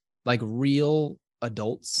 Like real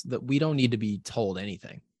adults that we don't need to be told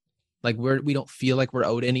anything. Like we don't feel like we're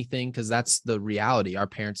owed anything because that's the reality. Our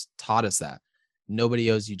parents taught us that.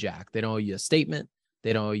 Nobody owes you jack. They don't owe you a statement.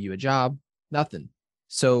 They don't owe you a job, nothing.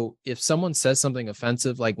 So if someone says something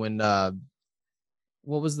offensive, like when,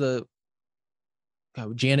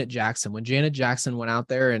 Janet Jackson, when Janet Jackson went out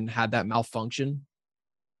there and had that malfunction,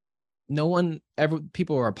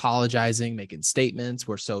 people were apologizing, making statements.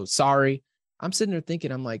 We're so sorry. I'm sitting there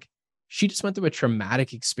thinking, I'm like, she just went through a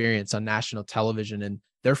traumatic experience on national television. And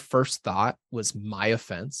their first thought was my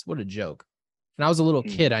offense. What a joke. When I was a little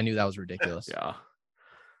kid, I knew that was ridiculous.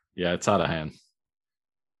 Yeah, it's out of hand.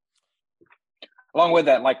 Along with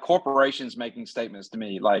that, like corporations making statements to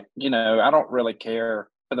me, like, I don't really care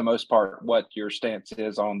for the most part what your stance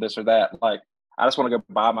is on this or that. Like, I just want to go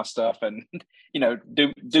buy my stuff and,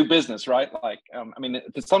 do business, right? Like,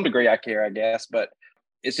 to some degree I care, I guess, but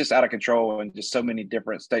it's just out of control and just so many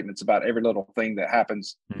different statements about every little thing that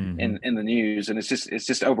happens in the news. And it's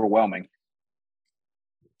just overwhelming.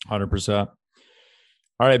 100%.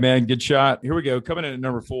 All right, man. Good shot. Here we go. Coming in at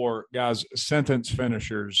number 4, guys, sentence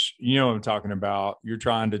finishers. You know what I'm talking about. You're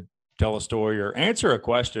trying to tell a story or answer a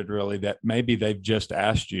question, really, that maybe they've just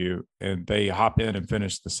asked you, and they hop in and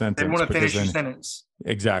finish the sentence. They want to finish your sentence.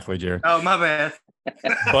 Exactly, Jared. Oh, my bad.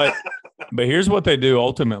 But here's what they do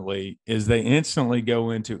ultimately is they instantly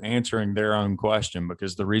go into answering their own question,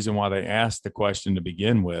 because the reason why they asked the question to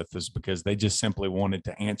begin with is because they just simply wanted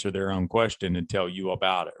to answer their own question and tell you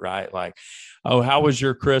about it, right? Like, oh, how was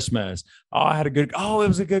your Christmas? Oh, it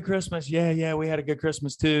was a good Christmas. Yeah, we had a good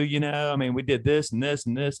Christmas too. We did this and this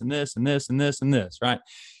and this and this and this and this and this, right?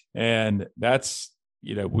 And that's,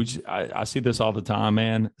 I see this all the time,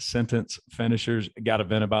 man. Sentence finishers, got to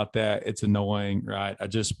vent about that. It's annoying, right?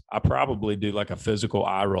 I probably do like a physical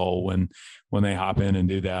eye roll when they hop in and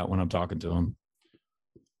do that when I'm talking to them.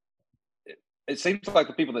 it seems like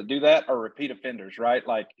the people that do that are repeat offenders, right?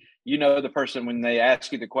 Like, the person when they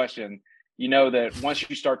ask you the question, that once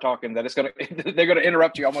you start talking that they're going to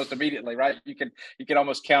interrupt you almost immediately, right? You can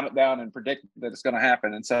almost count it down and predict that it's going to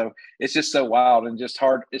happen. And so it's just so wild and just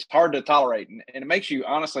hard. It's hard to tolerate. And it makes you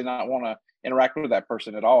honestly not want to interact with that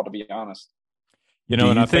person at all, to be honest.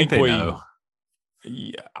 And I think they know.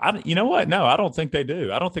 Yeah, you know what? No, I don't think they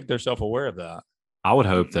do. I don't think they're self-aware of that. I would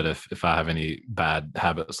hope that if I have any bad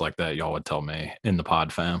habits like that, y'all would tell me in the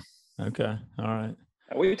pod fam. Okay. All right.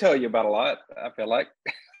 We tell you about a lot, I feel like.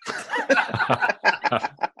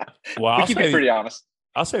 Well, we keep it pretty honest.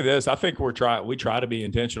 I'll say this. I think we try to be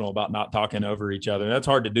intentional about not talking over each other. That's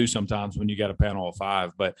hard to do sometimes when you got a panel of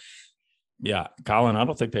 5. But yeah, Colin, I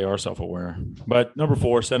don't think they are self-aware. But number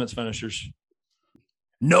 4, sentence finishers.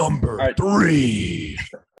 Number 3.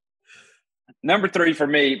 Number 3 for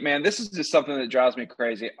me, man, this is just something that drives me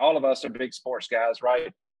crazy. All of us are big sports guys,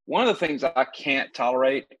 right? One of the things I can't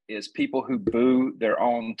tolerate is people who boo their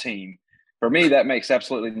own team. For me, that makes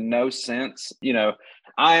absolutely no sense.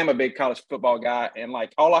 I am a big college football guy, and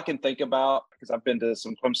like all I can think about, because I've been to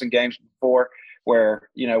some Clemson games before where,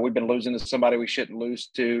 we've been losing to somebody we shouldn't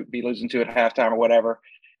be losing to at halftime or whatever,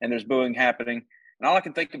 and there's booing happening. And all I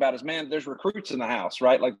can think about is, man, there's recruits in the house,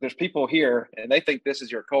 right? Like there's people here and they think this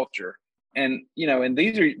is your culture. And, and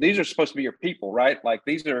these are supposed to be your people, right? Like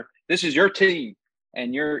this is your team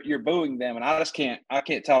and you're booing them. And I can't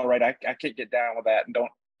tolerate, I can't get down with that and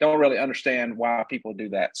don't really understand why people do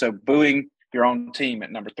that. So booing your own team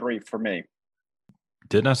at number 3 for me.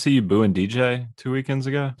 Didn't I see you booing DJ 2 weekends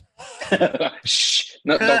ago? Shh,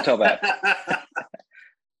 no, don't tell that.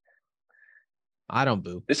 I don't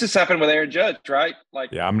boo. This has happened with Aaron Judge, right?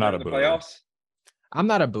 Like, yeah, I'm not a the booer. Playoffs. I'm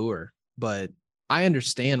not a booer, but I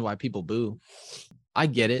understand why people boo. I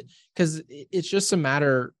get it because it's just a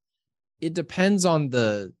matter. It depends on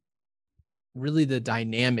the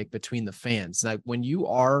dynamic between the fans. Like when you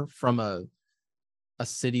are from a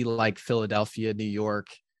city like Philadelphia, New York,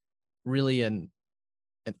 really an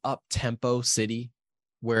up-tempo city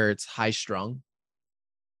where it's high-strung,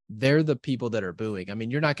 they're the people that are booing. I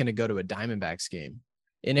mean, you're not going to go to a Diamondbacks game.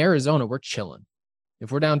 In Arizona, we're chilling.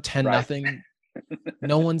 If we're down 10-0,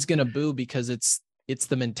 no one's going to boo because it's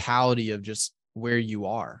the mentality of just where you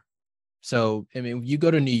are. So, I mean, you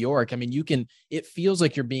go to New York, I mean, it feels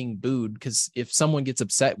like you're being booed because if someone gets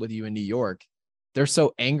upset with you in New York, they're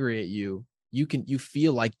so angry at you, you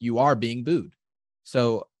feel like you are being booed.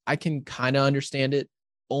 So I can kind of understand it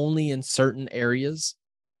only in certain areas,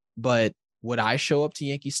 but would I show up to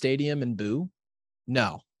Yankee Stadium and boo?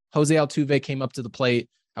 No. Jose Altuve came up to the plate.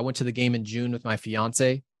 I went to the game in June with my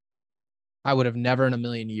fiance. I would have never in a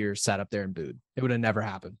million years sat up there and booed. It would have never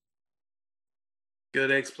happened. Good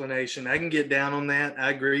explanation. I can get down on that. I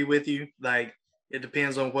agree with you. Like, it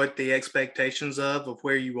depends on what the expectations of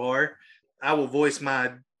where you are. I will voice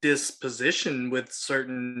my disposition with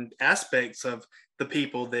certain aspects of the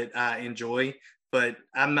people that I enjoy, but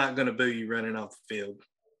I'm not going to boo you running off the field.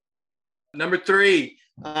 Number 3,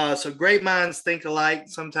 so great minds think alike.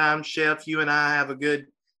 Sometimes, Chef, you and I have a good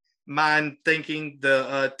mind thinking.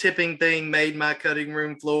 The tipping thing made my cutting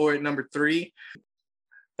room floor at number 3.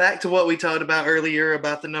 Back to what we talked about earlier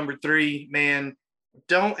about the number 3, man,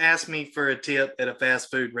 don't ask me for a tip at a fast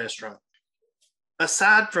food restaurant.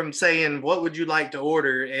 Aside from saying, what would you like to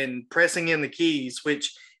order and pressing in the keys,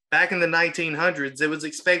 which back in the 1900s, it was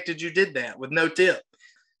expected you did that with no tip.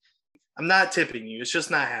 I'm not tipping you. It's just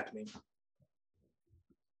not happening.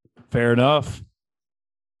 Fair enough.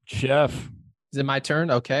 Chef. Is it my turn?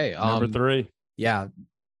 Okay. Number 3. Yeah.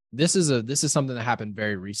 This is something that happened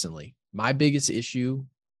very recently. My biggest issue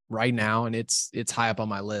right now, and it's high up on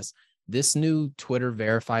my list, this new Twitter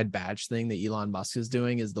verified badge thing that Elon Musk is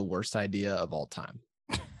doing is the worst idea of all time.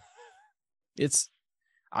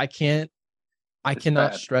 I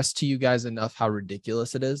cannot stress to you guys enough how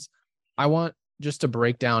ridiculous it is. I want just to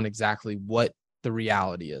break down exactly what the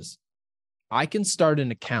reality is. I can start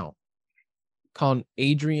an account called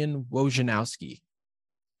Adrian Wojnarowski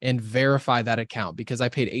and verify that account because I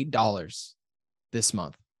paid $8 this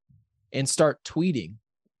month and start tweeting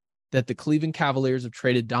that the Cleveland Cavaliers have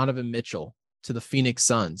traded Donovan Mitchell to the Phoenix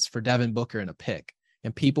Suns for Devin Booker in a pick,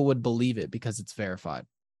 and people would believe it because it's verified.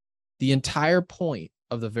 The entire point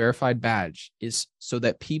of the verified badge is so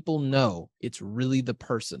that people know it's really the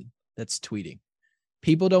person that's tweeting.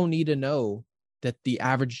 People don't need to know that the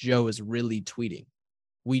average Joe is really tweeting.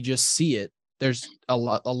 We just see it. There's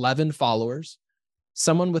 11 followers.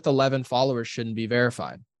 Someone with 11 followers shouldn't be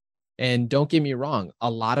verified. And don't get me wrong, a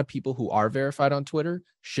lot of people who are verified on Twitter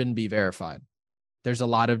shouldn't be verified. There's a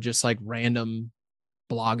lot of just like random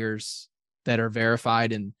bloggers that are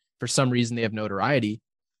verified and for some reason they have notoriety,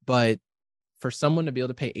 but for someone to be able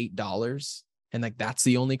to pay $8 and like that's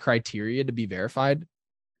the only criteria to be verified.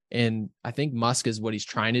 And I think Musk is what he's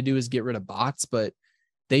trying to do is get rid of bots, but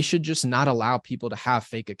they should just not allow people to have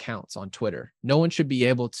fake accounts on Twitter. No one should be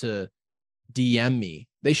able to DM me.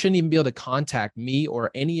 They shouldn't even be able to contact me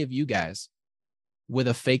or any of you guys with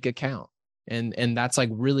a fake account. And that's like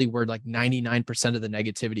really where like 99% of the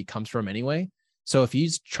negativity comes from anyway. So if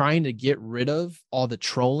he's trying to get rid of all the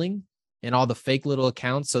trolling and all the fake little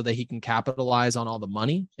accounts so that he can capitalize on all the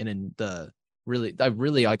money and in the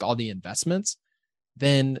really like all the investments,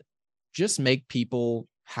 then just make people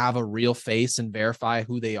have a real face and verify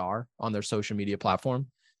who they are on their social media platform.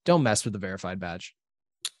 Don't mess with the verified badge.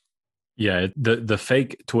 Yeah, the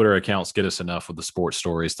fake Twitter accounts get us enough with the sports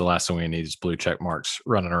stories. The last thing we need is blue check marks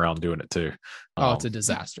running around doing it too. It's a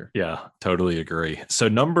disaster. Yeah, totally agree. So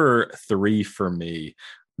number 3 for me,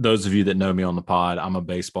 those of you that know me on the pod, I'm a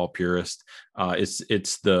baseball purist.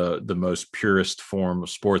 It's the most purest form of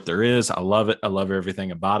sport there is. I love it. I love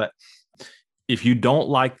everything about it. If you don't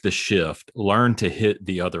like the shift, learn to hit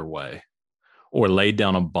the other way or lay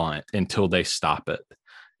down a bunt until they stop it.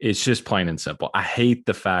 It's just plain and simple. I hate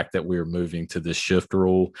the fact that we're moving to this shift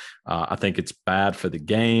rule. I think it's bad for the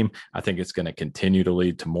game. I think it's going to continue to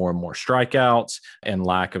lead to more and more strikeouts and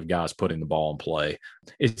lack of guys putting the ball in play.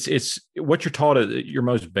 It's what you're taught at your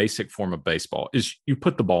most basic form of baseball is you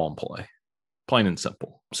put the ball in play, plain and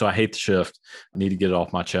simple. So I hate the shift. I need to get it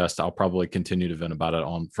off my chest. I'll probably continue to vent about it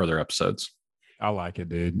on further episodes. I like it,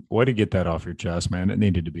 dude. Way to get that off your chest, man. It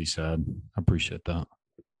needed to be said. I appreciate that.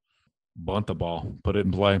 Bunt the ball, put it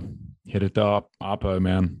in play, hit it up. Oppo,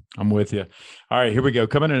 man. I'm with you. All right, here we go.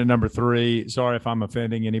 Coming in at number 3. Sorry if I'm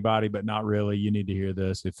offending anybody, but not really. You need to hear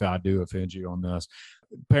this if I do offend you on this.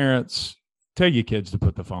 Parents, tell your kids to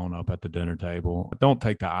put the phone up at the dinner table. Don't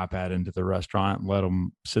take the iPad into the restaurant and let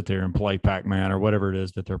them sit there and play Pac-Man or whatever it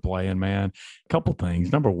is that they're playing, man. A couple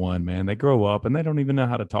things. Number 1, man, they grow up and they don't even know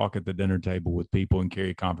how to talk at the dinner table with people and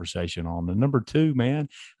carry conversation on. And number 2, man,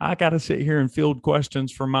 I got to sit here and field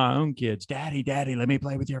questions from my own kids. Daddy, let me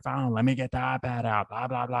play with your phone. Let me get the iPad out. Blah,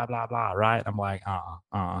 blah, blah, blah, blah. Right? I'm like,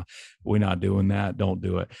 we're not doing that. Don't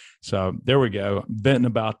do it. So there we go. Venting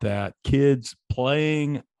about that. Kids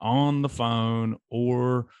playing on the phone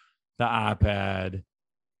or the iPad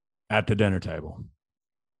at the dinner table.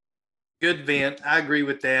 Good vent. I agree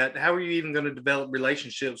with that. How are you even going to develop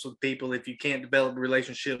relationships with people if you can't develop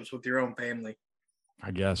relationships with your own family?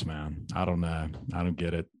 I guess, man. I don't know. I don't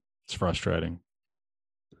get it. It's frustrating.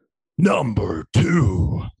 Number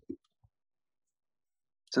 2.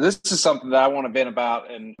 So this is something that I want to vent about.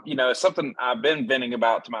 And, it's something I've been venting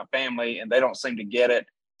about to my family and they don't seem to get it.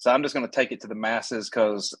 So I'm just going to take it to the masses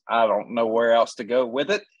because I don't know where else to go with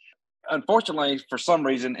it. Unfortunately, for some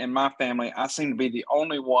reason in my family, I seem to be the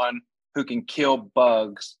only one who can kill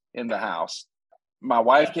bugs in the house. My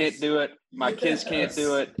wife can't do it. My kids can't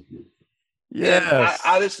do it. Yes.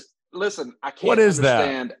 I just, listen, I can't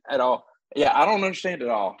understand at all. Yeah, I don't understand at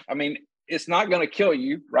all. I mean, it's not going to kill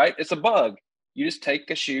you, right? It's a bug. You just take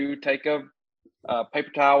a shoe, take a paper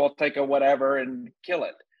towel, take a whatever and kill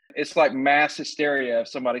it. It's like mass hysteria if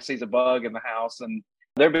somebody sees a bug in the house. And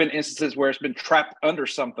there have been instances where it's been trapped under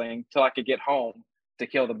something till I could get home to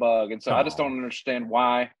kill the bug. And so I just don't understand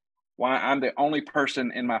why I'm the only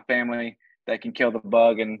person in my family that can kill the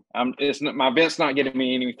bug. And my vent's not getting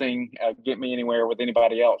me anything, get me anywhere with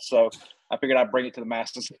anybody else. So I figured I'd bring it to the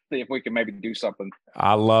masses, see if we can maybe do something.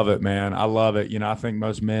 I love it, man. I love it. I think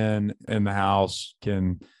most men in the house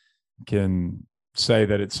can say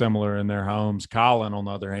that it's similar in their homes. Colin, on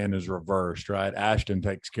the other hand, is reversed, right? Ashton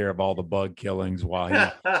takes care of all the bug killings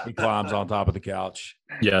while he climbs on top of the couch.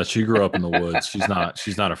 Yeah, she grew up in the woods.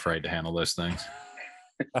 She's not afraid to handle those things.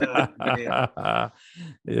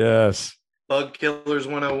 Yes. Bug Killers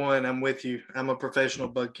 101. I'm with you. I'm a professional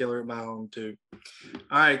bug killer at my home too.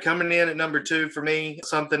 All right, coming in at number 2 for me,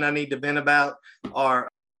 something I need to vent about are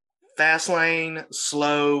fast lane,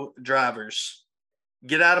 slow drivers.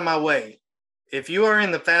 Get out of my way. If you are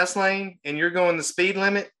in the fast lane and you're going the speed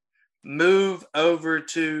limit, move over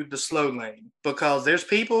to the slow lane because there's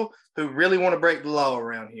people who really want to break the law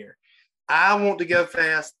around here. I want to go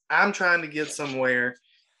fast. I'm trying to get somewhere.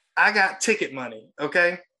 I got ticket money,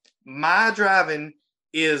 okay? My driving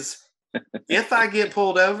is, if I get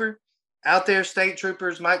pulled over, out there, state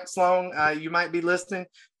troopers, Mike Sloan, you might be listening,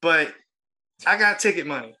 but I got ticket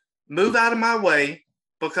money. Move out of my way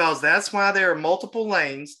because that's why there are multiple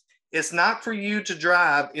lanes. It's not for you to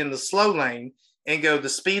drive in the slow lane and go the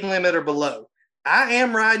speed limit or below. I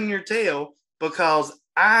am riding your tail because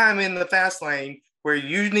I'm in the fast lane where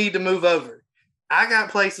you need to move over. I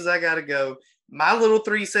got places I got to go. My little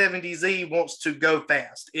 370Z wants to go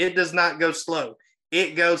fast. It does not go slow.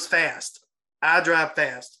 It goes fast. I drive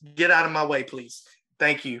fast. Get out of my way, please.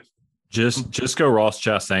 Thank you. Just go Ross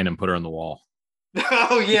Chastain and put her on the wall.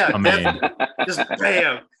 Oh, yeah. I mean, just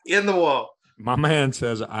bam, in the wall. My man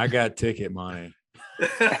says, I got ticket money.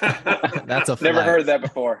 That's a flex. Never heard that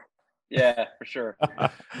before. Yeah, for sure.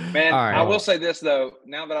 Man, All right. I will say this, though.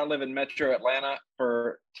 Now that I live in Metro Atlanta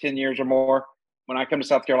for 10 years or more, when I come to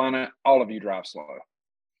South Carolina, all of you drive slow.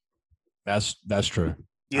 That's true.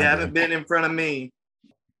 You haven't been in front of me.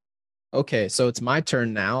 Okay, so it's my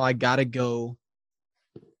turn now. I got to go.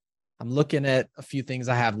 I'm looking at a few things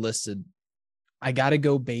I have listed. I got to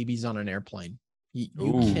go babies on an airplane.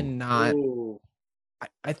 You cannot.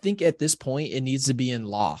 I think at this point, it needs to be in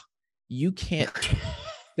law. You can't.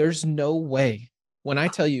 There's no way. When I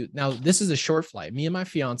tell you, now this is a short flight. Me and my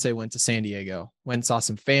fiance went to San Diego, went and saw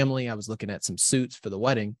some family. I was looking at some suits for the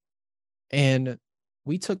wedding. And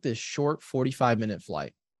we took this short 45-minute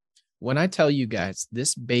flight. When I tell you guys,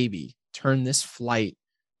 this baby turned this flight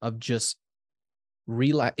of just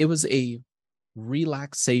relax. It was a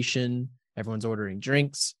relaxation. Everyone's ordering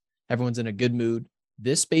drinks. Everyone's in a good mood.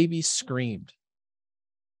 This baby screamed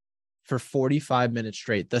for 45 minutes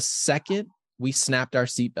straight. The second we snapped our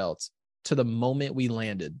seatbelts to the moment we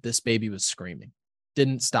landed, this baby was screaming.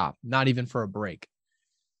 Didn't stop, not even for a break.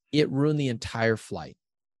 It ruined the entire flight.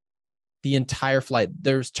 The entire flight.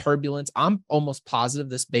 There's turbulence. I'm almost positive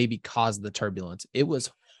this baby caused the turbulence. It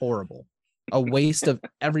was horrible. A waste of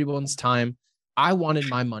everyone's time. I wanted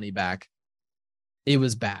my money back. It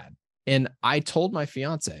was bad. And I told my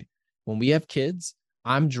fiance, when we have kids,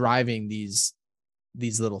 I'm driving these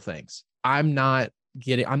little things. I'm not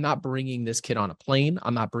bringing this kid on a plane.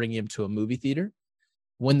 I'm not bringing him to a movie theater.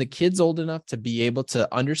 When the kid's old enough to be able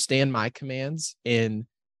to understand my commands and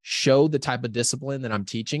show the type of discipline that I'm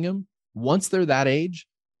teaching him, once they're that age,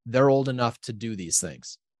 they're old enough to do these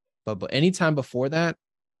things. But anytime before that,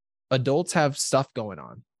 adults have stuff going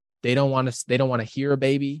on. They don't want to hear a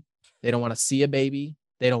baby. They don't want to see a baby.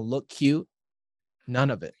 They don't look cute.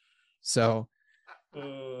 None of it. So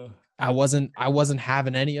I wasn't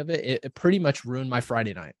having any of it. It pretty much ruined my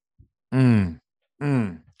Friday night.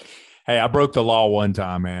 Hey, I broke the law one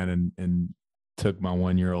time, man, and took my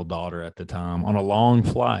 1-year-old daughter at the time on a long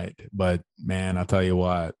flight. But man, I tell you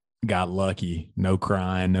what, got lucky. No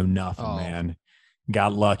crying, no nothing, man.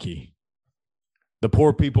 Got lucky. The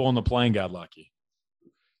poor people on the plane got lucky.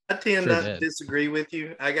 I tend not to disagree with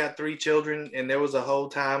you. I got 3 children, and there was a whole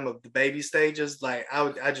time of the baby stages. Like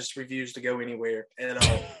I just refused to go anywhere at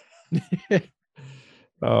all.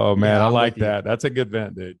 Oh man, yeah, I like that. That's a good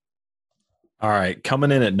vent, dude. All right,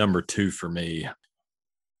 coming in at number 2 for me.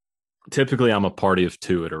 Typically, I'm a party of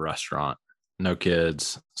 2 at a restaurant. No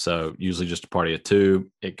kids, so usually just a party of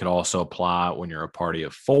 2. It could also apply when you're a party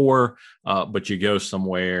of 4, but you go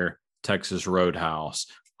somewhere, Texas Roadhouse,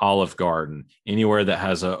 Olive Garden, anywhere that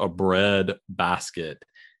has a bread basket,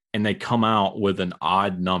 and they come out with an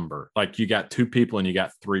odd number. Like you got 2 people and you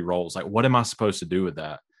got 3 rolls. Like, what am I supposed to do with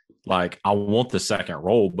that? Like, I want the second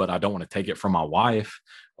roll, but I don't want to take it from my wife.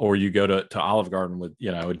 Or you go to Olive Garden with,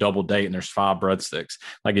 a double date and there's 5 breadsticks.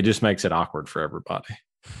 Like, it just makes it awkward for everybody.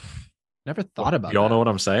 Never thought about y'all that. know what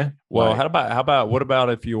I'm saying? Well, how about what about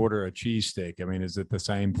if you order a cheesesteak? I mean, is it the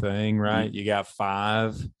same thing, right? You got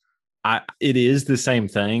 5. It is the same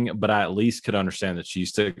thing, but I at least could understand the cheese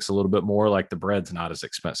sticks a little bit more. Like the bread's not as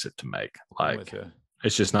expensive to make. Like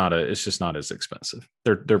it's just not as expensive.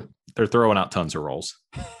 They're throwing out tons of rolls.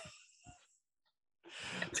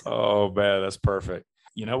 Oh man, that's perfect.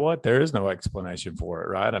 You know what? There is no explanation for it,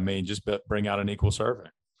 right? I mean, just bring out an equal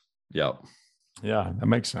serving. Yep. Yeah, that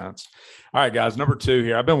makes sense. All right, guys, number 2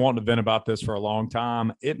 here. I've been wanting to vent about this for a long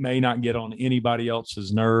time. It may not get on anybody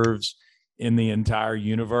else's nerves in the entire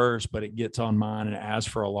universe, but it gets on mine and it has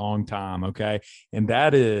for a long time. Okay. And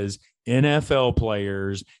that is NFL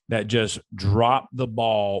players that just drop the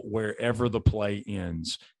ball wherever the play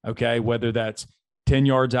ends. Okay. Whether that's 10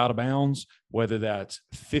 yards out of bounds, whether that's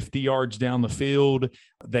 50 yards down the field,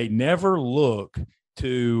 they never look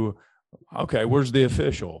to, okay, where's the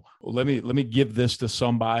official? Let me give this to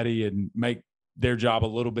somebody and make their job a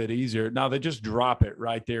little bit easier. Now they just drop it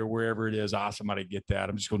right there, wherever it is. Somebody get that.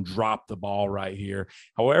 I'm just going to drop the ball right here.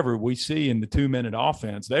 However, we see in the 2-minute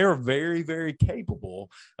offense, they are very, very capable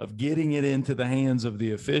of getting it into the hands of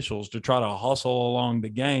the officials to try to hustle along the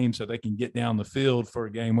game so they can get down the field for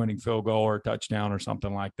a game-winning field goal or a touchdown or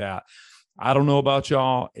something like that. I don't know about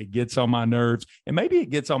y'all. It gets on my nerves. And maybe it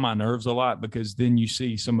gets on my nerves a lot because then you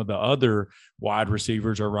see some of the other wide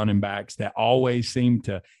receivers or running backs that always seem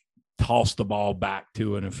to toss the ball back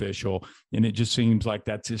to an official. And it just seems like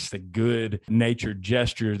that's just a good natured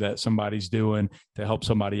gesture that somebody's doing to help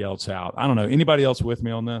somebody else out. I don't know. Anybody else with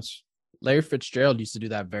me on this? Larry Fitzgerald used to do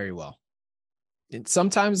that very well. And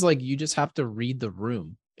sometimes like you just have to read the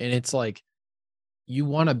room, and it's like, you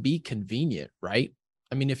want to be convenient, right?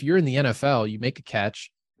 I mean, if you're in the NFL, you make a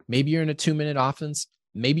catch, maybe you're in a 2-minute offense,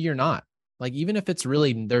 maybe you're not. Like, even if it's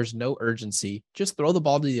really, there's no urgency, just throw the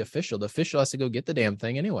ball to the official. The official has to go get the damn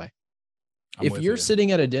thing anyway. If you're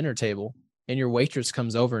sitting at a dinner table and your waitress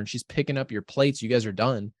comes over and she's picking up your plates, you guys are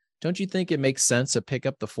done. Don't you think it makes sense to pick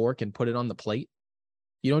up the fork and put it on the plate?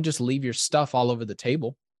 You don't just leave your stuff all over the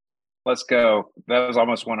table. Let's go. That was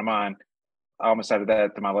almost one of mine. I almost added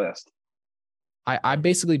that to my list. I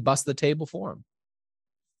basically bust the table for him.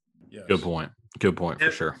 Yes. Good point. Good point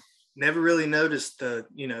for sure. Never really noticed the,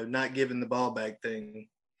 not giving the ball back thing.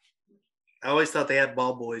 I always thought they had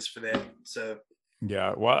ball boys for that. So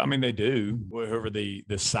yeah, well, I mean, they do. Whoever the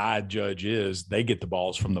side judge is, they get the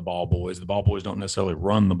balls from the ball boys. The ball boys don't necessarily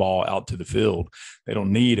run the ball out to the field. They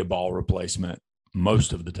don't need a ball replacement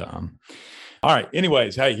most of the time. All right.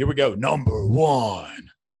 Anyways, hey, here we go. Number 1.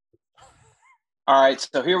 All right,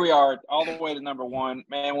 so here we are, all the way to number 1.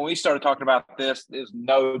 Man, when we started talking about this, there's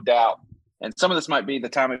no doubt, and some of this might be the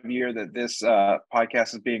time of year that this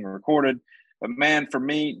podcast is being recorded, but man, for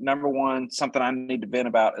me, number 1, something I need to vent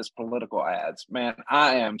about is political ads. Man,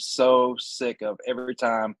 I am so sick of every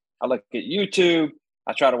time I look at YouTube,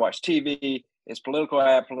 I try to watch TV, it's political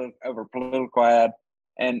ad over political ad,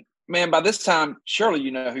 and man, by this time, surely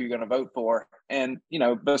you know who you're going to vote for, and,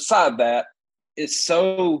 beside that, it's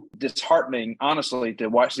so disheartening, honestly, to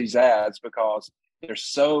watch these ads because they're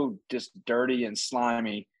so just dirty and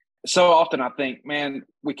slimy. So often I think, man,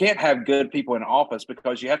 we can't have good people in office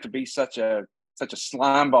because you have to be such a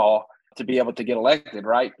slime ball to be able to get elected,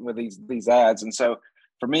 right, with these ads. And so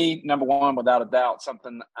for me, number 1, without a doubt,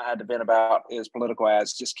 something I had to vent about is political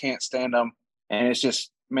ads. Just can't stand them. And it's just,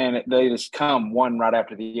 man, they just come one right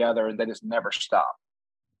after the other and they just never stop.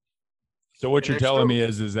 So what you're telling me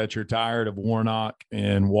is that you're tired of Warnock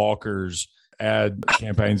and Walker's ad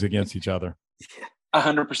campaigns against each other.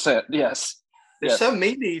 100%. Yes. They're so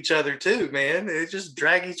mean to each other too, man. They just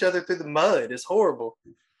drag each other through the mud. It's horrible.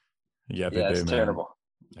 Yeah, they do, it's man. terrible.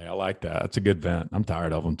 Yeah, I like that. That's a good vent. I'm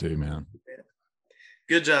tired of them too, man. Yeah.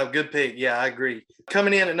 Good job. Good pick. Yeah, I agree.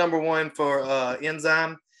 Coming in at number 1 for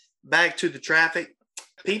Enzyme, back to the traffic.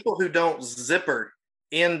 People who don't zipper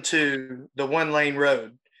into the 1-lane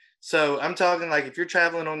road. So I'm talking like if you're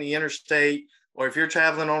traveling on the interstate or if you're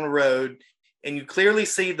traveling on a road and you clearly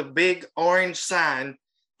see the big orange sign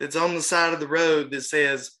that's on the side of the road that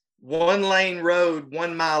says 1-lane road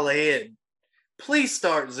 1 mile ahead, please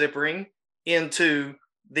start zippering into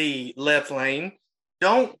the left lane.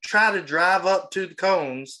 Don't try to drive up to the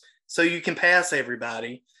cones so you can pass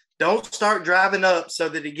everybody. Don't start driving up so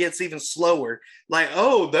that it gets even slower. Like,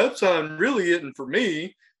 oh, that sign really isn't for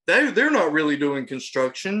me. They're not really doing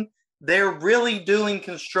construction. They're really doing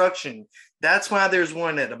construction. That's why there's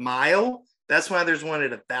one at a mile. That's why there's one at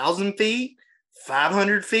 1,000 feet,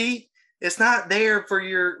 500 feet. It's not there for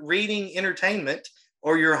your reading entertainment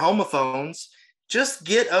or your homophones. Just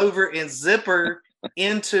get over and zipper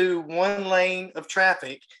into 1 lane of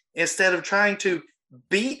traffic instead of trying to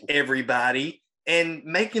beat everybody and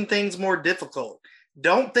making things more difficult.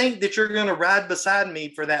 Don't think that you're going to ride beside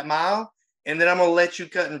me for that mile and then I'm going to let you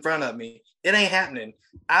cut in front of me. It ain't happening.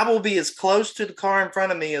 I will be as close to the car in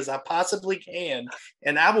front of me as I possibly can,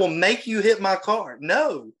 and I will make you hit my car.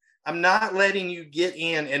 No, I'm not letting you get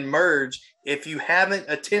in and merge if you haven't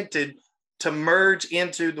attempted to merge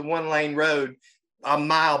into the 1-lane road a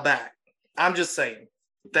mile back. I'm just saying.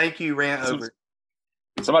 Thank you, rant over.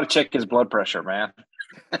 Somebody check his blood pressure, man.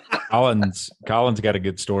 Colin's got a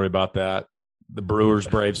good story about that. The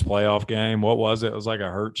Brewers-Braves playoff game. What was it? It was like a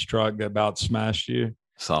Hertz truck that about smashed you.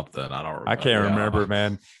 Something. I don't remember. I can't remember,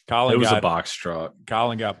 man. It was a box truck.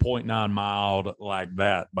 Colin got 0.9 mild like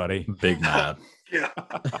that, buddy. Big mad. Yeah.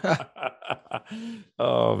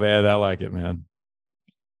 Oh, man. I like it, man.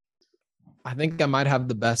 I think I might have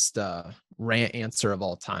the best rant answer of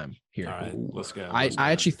all time here. All right, let's go. I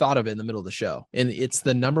actually thought of it in the middle of the show, and it's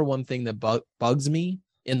the number 1 thing that bugs me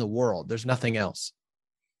in the world. There's nothing else.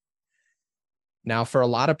 Now, for a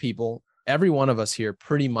lot of people, every one of us here,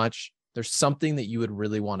 pretty much, there's something that you would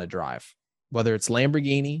really want to drive, whether it's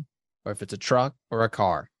Lamborghini or if it's a truck or a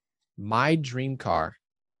car. My dream car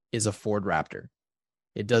is a Ford Raptor.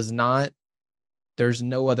 It does not, there's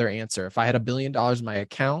no other answer. If I had $1 billion in my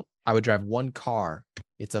account, I would drive one car.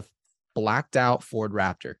 It's a blacked out Ford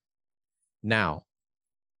Raptor. Now,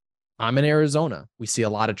 I'm in Arizona. We see a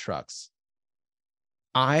lot of trucks.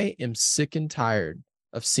 I am sick and tired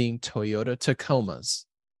of seeing Toyota Tacomas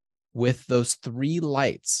with those 3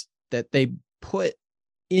 lights that they put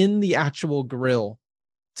in the actual grill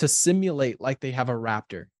to simulate like they have a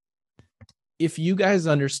Raptor. If you guys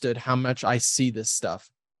understood how much I see this stuff,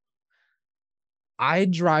 I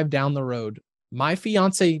drive down the road. My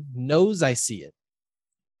fiance knows I see it.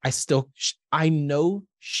 I know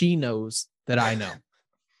she knows that I know.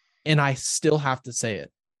 And I still have to say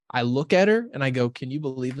it. I look at her and I go, can you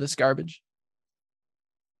believe this garbage?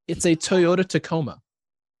 It's a Toyota Tacoma.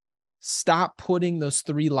 Stop putting those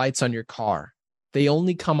 3 lights on your car. They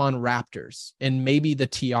only come on Raptors and maybe the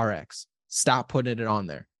TRX. Stop putting it on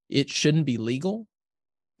there. It shouldn't be legal.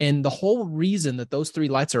 And the whole reason that those 3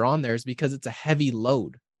 lights are on there is because it's a heavy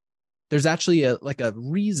load. There's actually a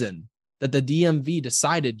reason that the DMV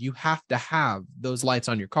decided you have to have those lights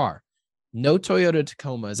on your car. No Toyota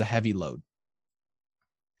Tacoma is a heavy load.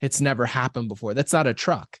 It's never happened before. That's not a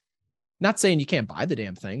truck. Not saying you can't buy the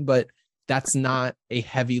damn thing, but that's not a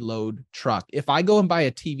heavy load truck. If I go and buy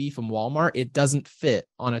a TV from Walmart, it doesn't fit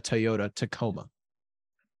on a Toyota Tacoma.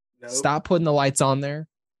 Nope. Stop putting the lights on there.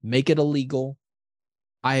 Make it illegal.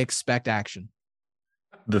 I expect action.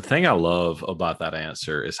 The thing I love about that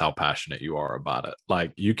answer is how passionate you are about it.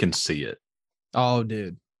 Like, you can see it. Oh,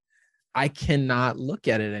 dude. I cannot look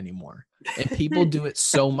at it anymore. And people do it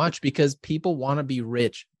so much because people want to be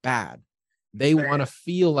rich bad. They want to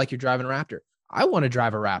feel like you're driving a Raptor. I want to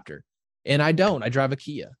drive a Raptor, and I don't. I drive a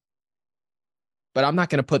Kia. But I'm not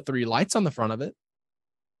going to put 3 lights on the front of it.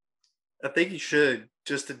 I think you should,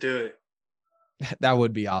 just to do it. That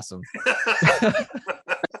would be awesome.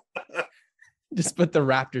 Just put the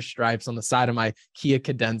Raptor stripes on the side of my Kia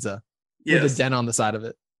Cadenza with a dent on the side of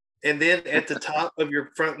it. And then at the top of your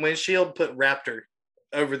front windshield, put Raptor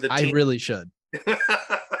over the I really should.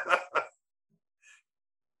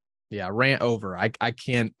 Yeah, rant over. I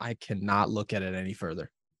cannot look at it any further.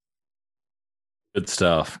 Good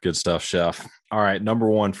stuff, Chef. All right, number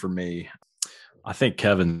 1 for me. I think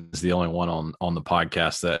Kevin's the only one on the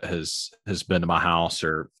podcast that has been to my house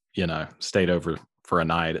or, stayed over for a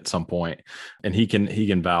night at some point. And he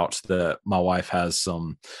can vouch that my wife has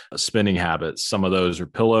some spending habits. Some of those are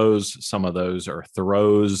pillows. Some of those are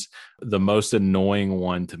throws. The most annoying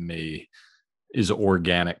one to me is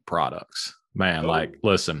organic products. Man,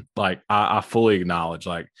 listen, I fully acknowledge,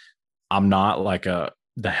 I'm not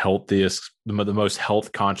the healthiest, the most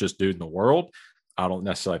health conscious dude in the world. I don't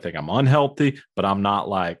necessarily think I'm unhealthy, but I'm not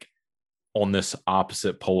on this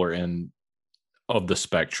opposite polar end of the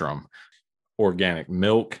spectrum. Organic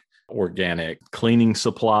milk, organic cleaning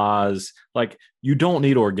supplies. You don't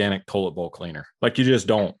need organic toilet bowl cleaner. You just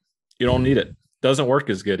don't. You don't need it. Doesn't work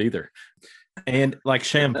as good either. And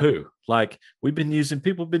shampoo, people have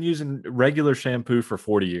been using regular shampoo for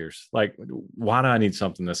 40 years. Why do I need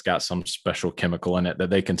something that's got some special chemical in it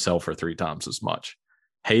that they can sell for 3 times as much?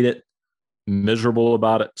 Hate it. Miserable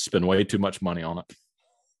about it. Spend way too much money on it.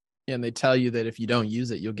 And they tell you that if you don't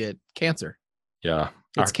use it, you'll get cancer. Yeah.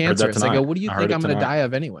 It's cancerous. I go, what do you think I'm going to die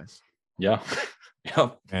of anyways? Yeah.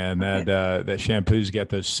 Yep. And that shampoo's got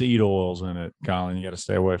those seed oils in it, Colin. You got to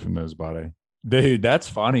stay away from those, buddy. Dude, that's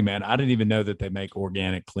funny, man. I didn't even know that they make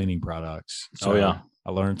organic cleaning products. So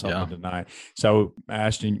I learned something tonight. So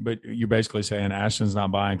Ashton, but you're basically saying Ashton's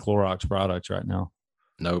not buying Clorox products right now.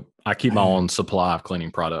 Nope. I keep my own supply of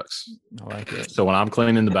cleaning products. I like it. So when I'm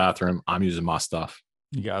cleaning the bathroom, I'm using my stuff.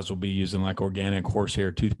 You guys will be using organic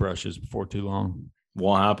horsehair toothbrushes before too long.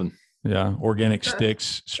 Won't happen. Yeah. Organic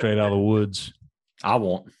sticks straight out of the woods. I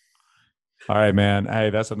won't. All right, man. Hey,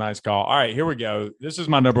 that's a nice call. All right, here we go. This is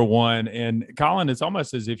my number 1. And Colin, it's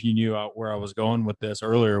almost as if you knew where I was going with this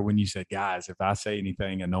earlier when you said, guys, if I say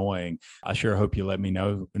anything annoying, I sure hope you let me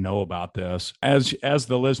know about this. As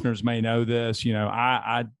the listeners may know this,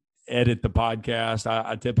 I edit the podcast.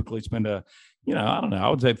 I typically spend I don't know, I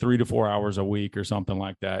would say 3 to 4 hours a week or something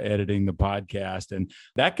like that, editing the podcast. And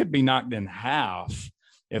that could be knocked in half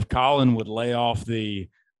if Colin would lay off the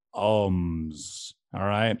ums. All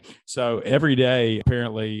right. So every day,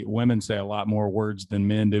 apparently women say a lot more words than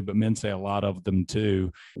men do, but men say a lot of them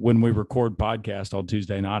too. When we record podcast on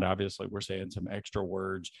Tuesday night, obviously we're saying some extra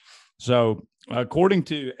words. So according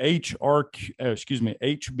to HBR.com,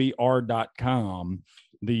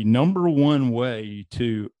 the number 1 way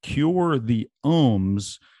to cure the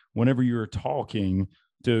ums whenever you're talking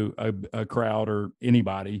to a crowd or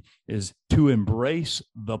anybody is to embrace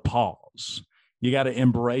the pause. You got to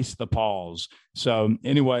embrace the pause. So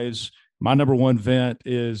anyways, my number 1 vent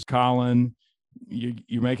is, Colin,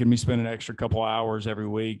 you're making me spend an extra couple hours every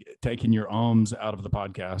week taking your ums out of the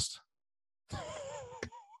podcast.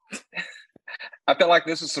 I feel like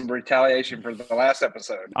this is some retaliation for the last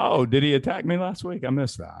episode. Oh, did he attack me last week? I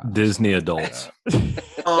missed that. Disney adults.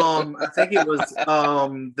 I think it was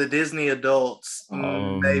the Disney adults.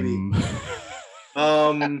 Maybe.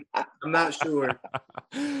 I'm not sure.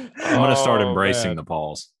 I'm gonna start embracing the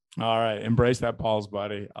pause. All right, embrace that pause,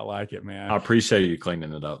 buddy. I like it, man. I appreciate you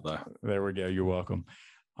cleaning it up, though. There we go. You're welcome.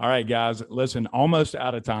 All right, guys. Listen, almost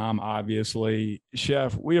out of time, obviously.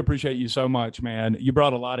 Chef, we appreciate you so much, man. You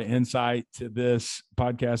brought a lot of insight to this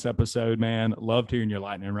podcast episode, man. Loved hearing your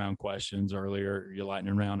lightning round questions earlier, your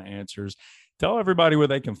lightning round answers. Tell everybody where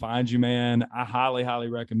they can find you, man. I highly, highly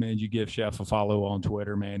recommend you give Chef a follow on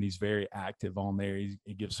Twitter, man. He's very active on there.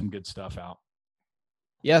 He gives some good stuff out.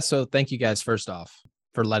 Yeah. So thank you guys, first off,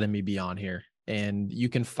 for letting me be on here. And you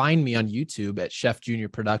can find me on YouTube at Chef Junior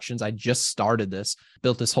Productions. I just started this,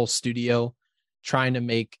 built this whole studio, trying to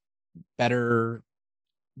make better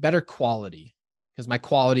quality, because my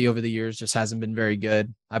quality over the years just hasn't been very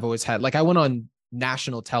good. I've always had, like, I went on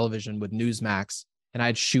national television with Newsmax and I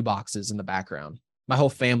had shoeboxes in the background. My whole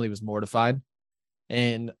family was mortified.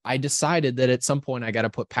 And I decided that at some point I got to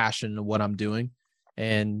put passion into what I'm doing.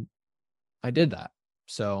 And I did that.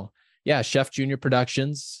 So yeah, Chef Junior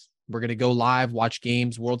Productions. We're going to go live, watch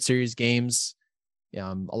games, World Series games,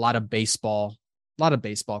 a lot of baseball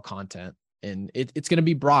content. And it's going to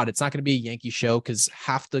be broad. It's not going to be a Yankee show because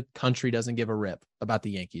half the country doesn't give a rip about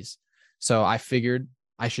the Yankees. So I figured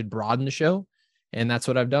I should broaden the show, and that's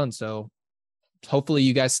what I've done. So hopefully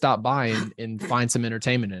you guys stop by and find some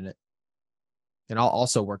entertainment in it. And I'll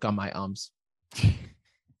also work on my ums.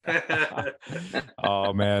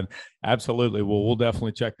 Oh man, absolutely. Well, we'll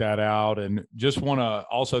definitely check that out. And just want to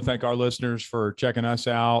also thank our listeners for checking us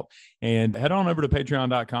out, and head on over to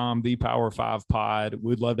patreon.com, the Power 5 Pod.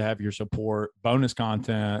 We'd love to have your support, bonus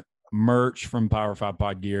content, merch from Power 5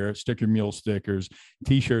 Pod gear, Stick Your Mule stickers,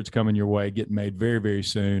 t-shirts coming your way, getting made very, very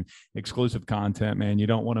soon. Exclusive content, man. You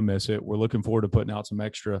don't want to miss it. We're looking forward to putting out some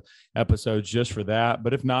extra episodes just for that.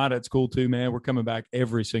 But if not, it's cool too, man. We're coming back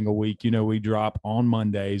every single week. You know, we drop on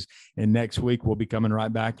Mondays, and next week we'll be coming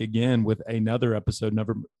right back again with another episode,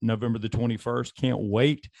 November the 21st. Can't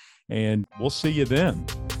wait. And we'll see you then.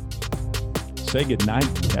 Say goodnight,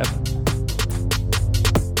 Kevin.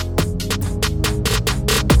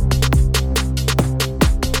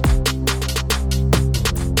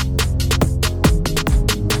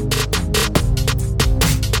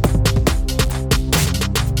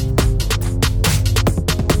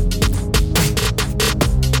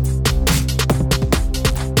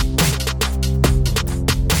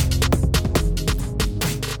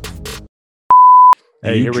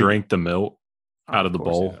 Do you drink the milk out of the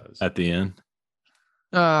bowl at the end?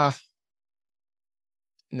 Nah.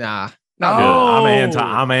 I'm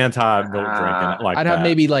anti milk drinking. Like I'd have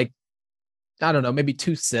maybe maybe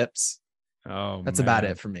 2 sips. Oh, that's about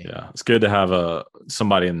it for me. Yeah, it's good to have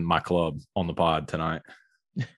somebody in my club on the pod tonight.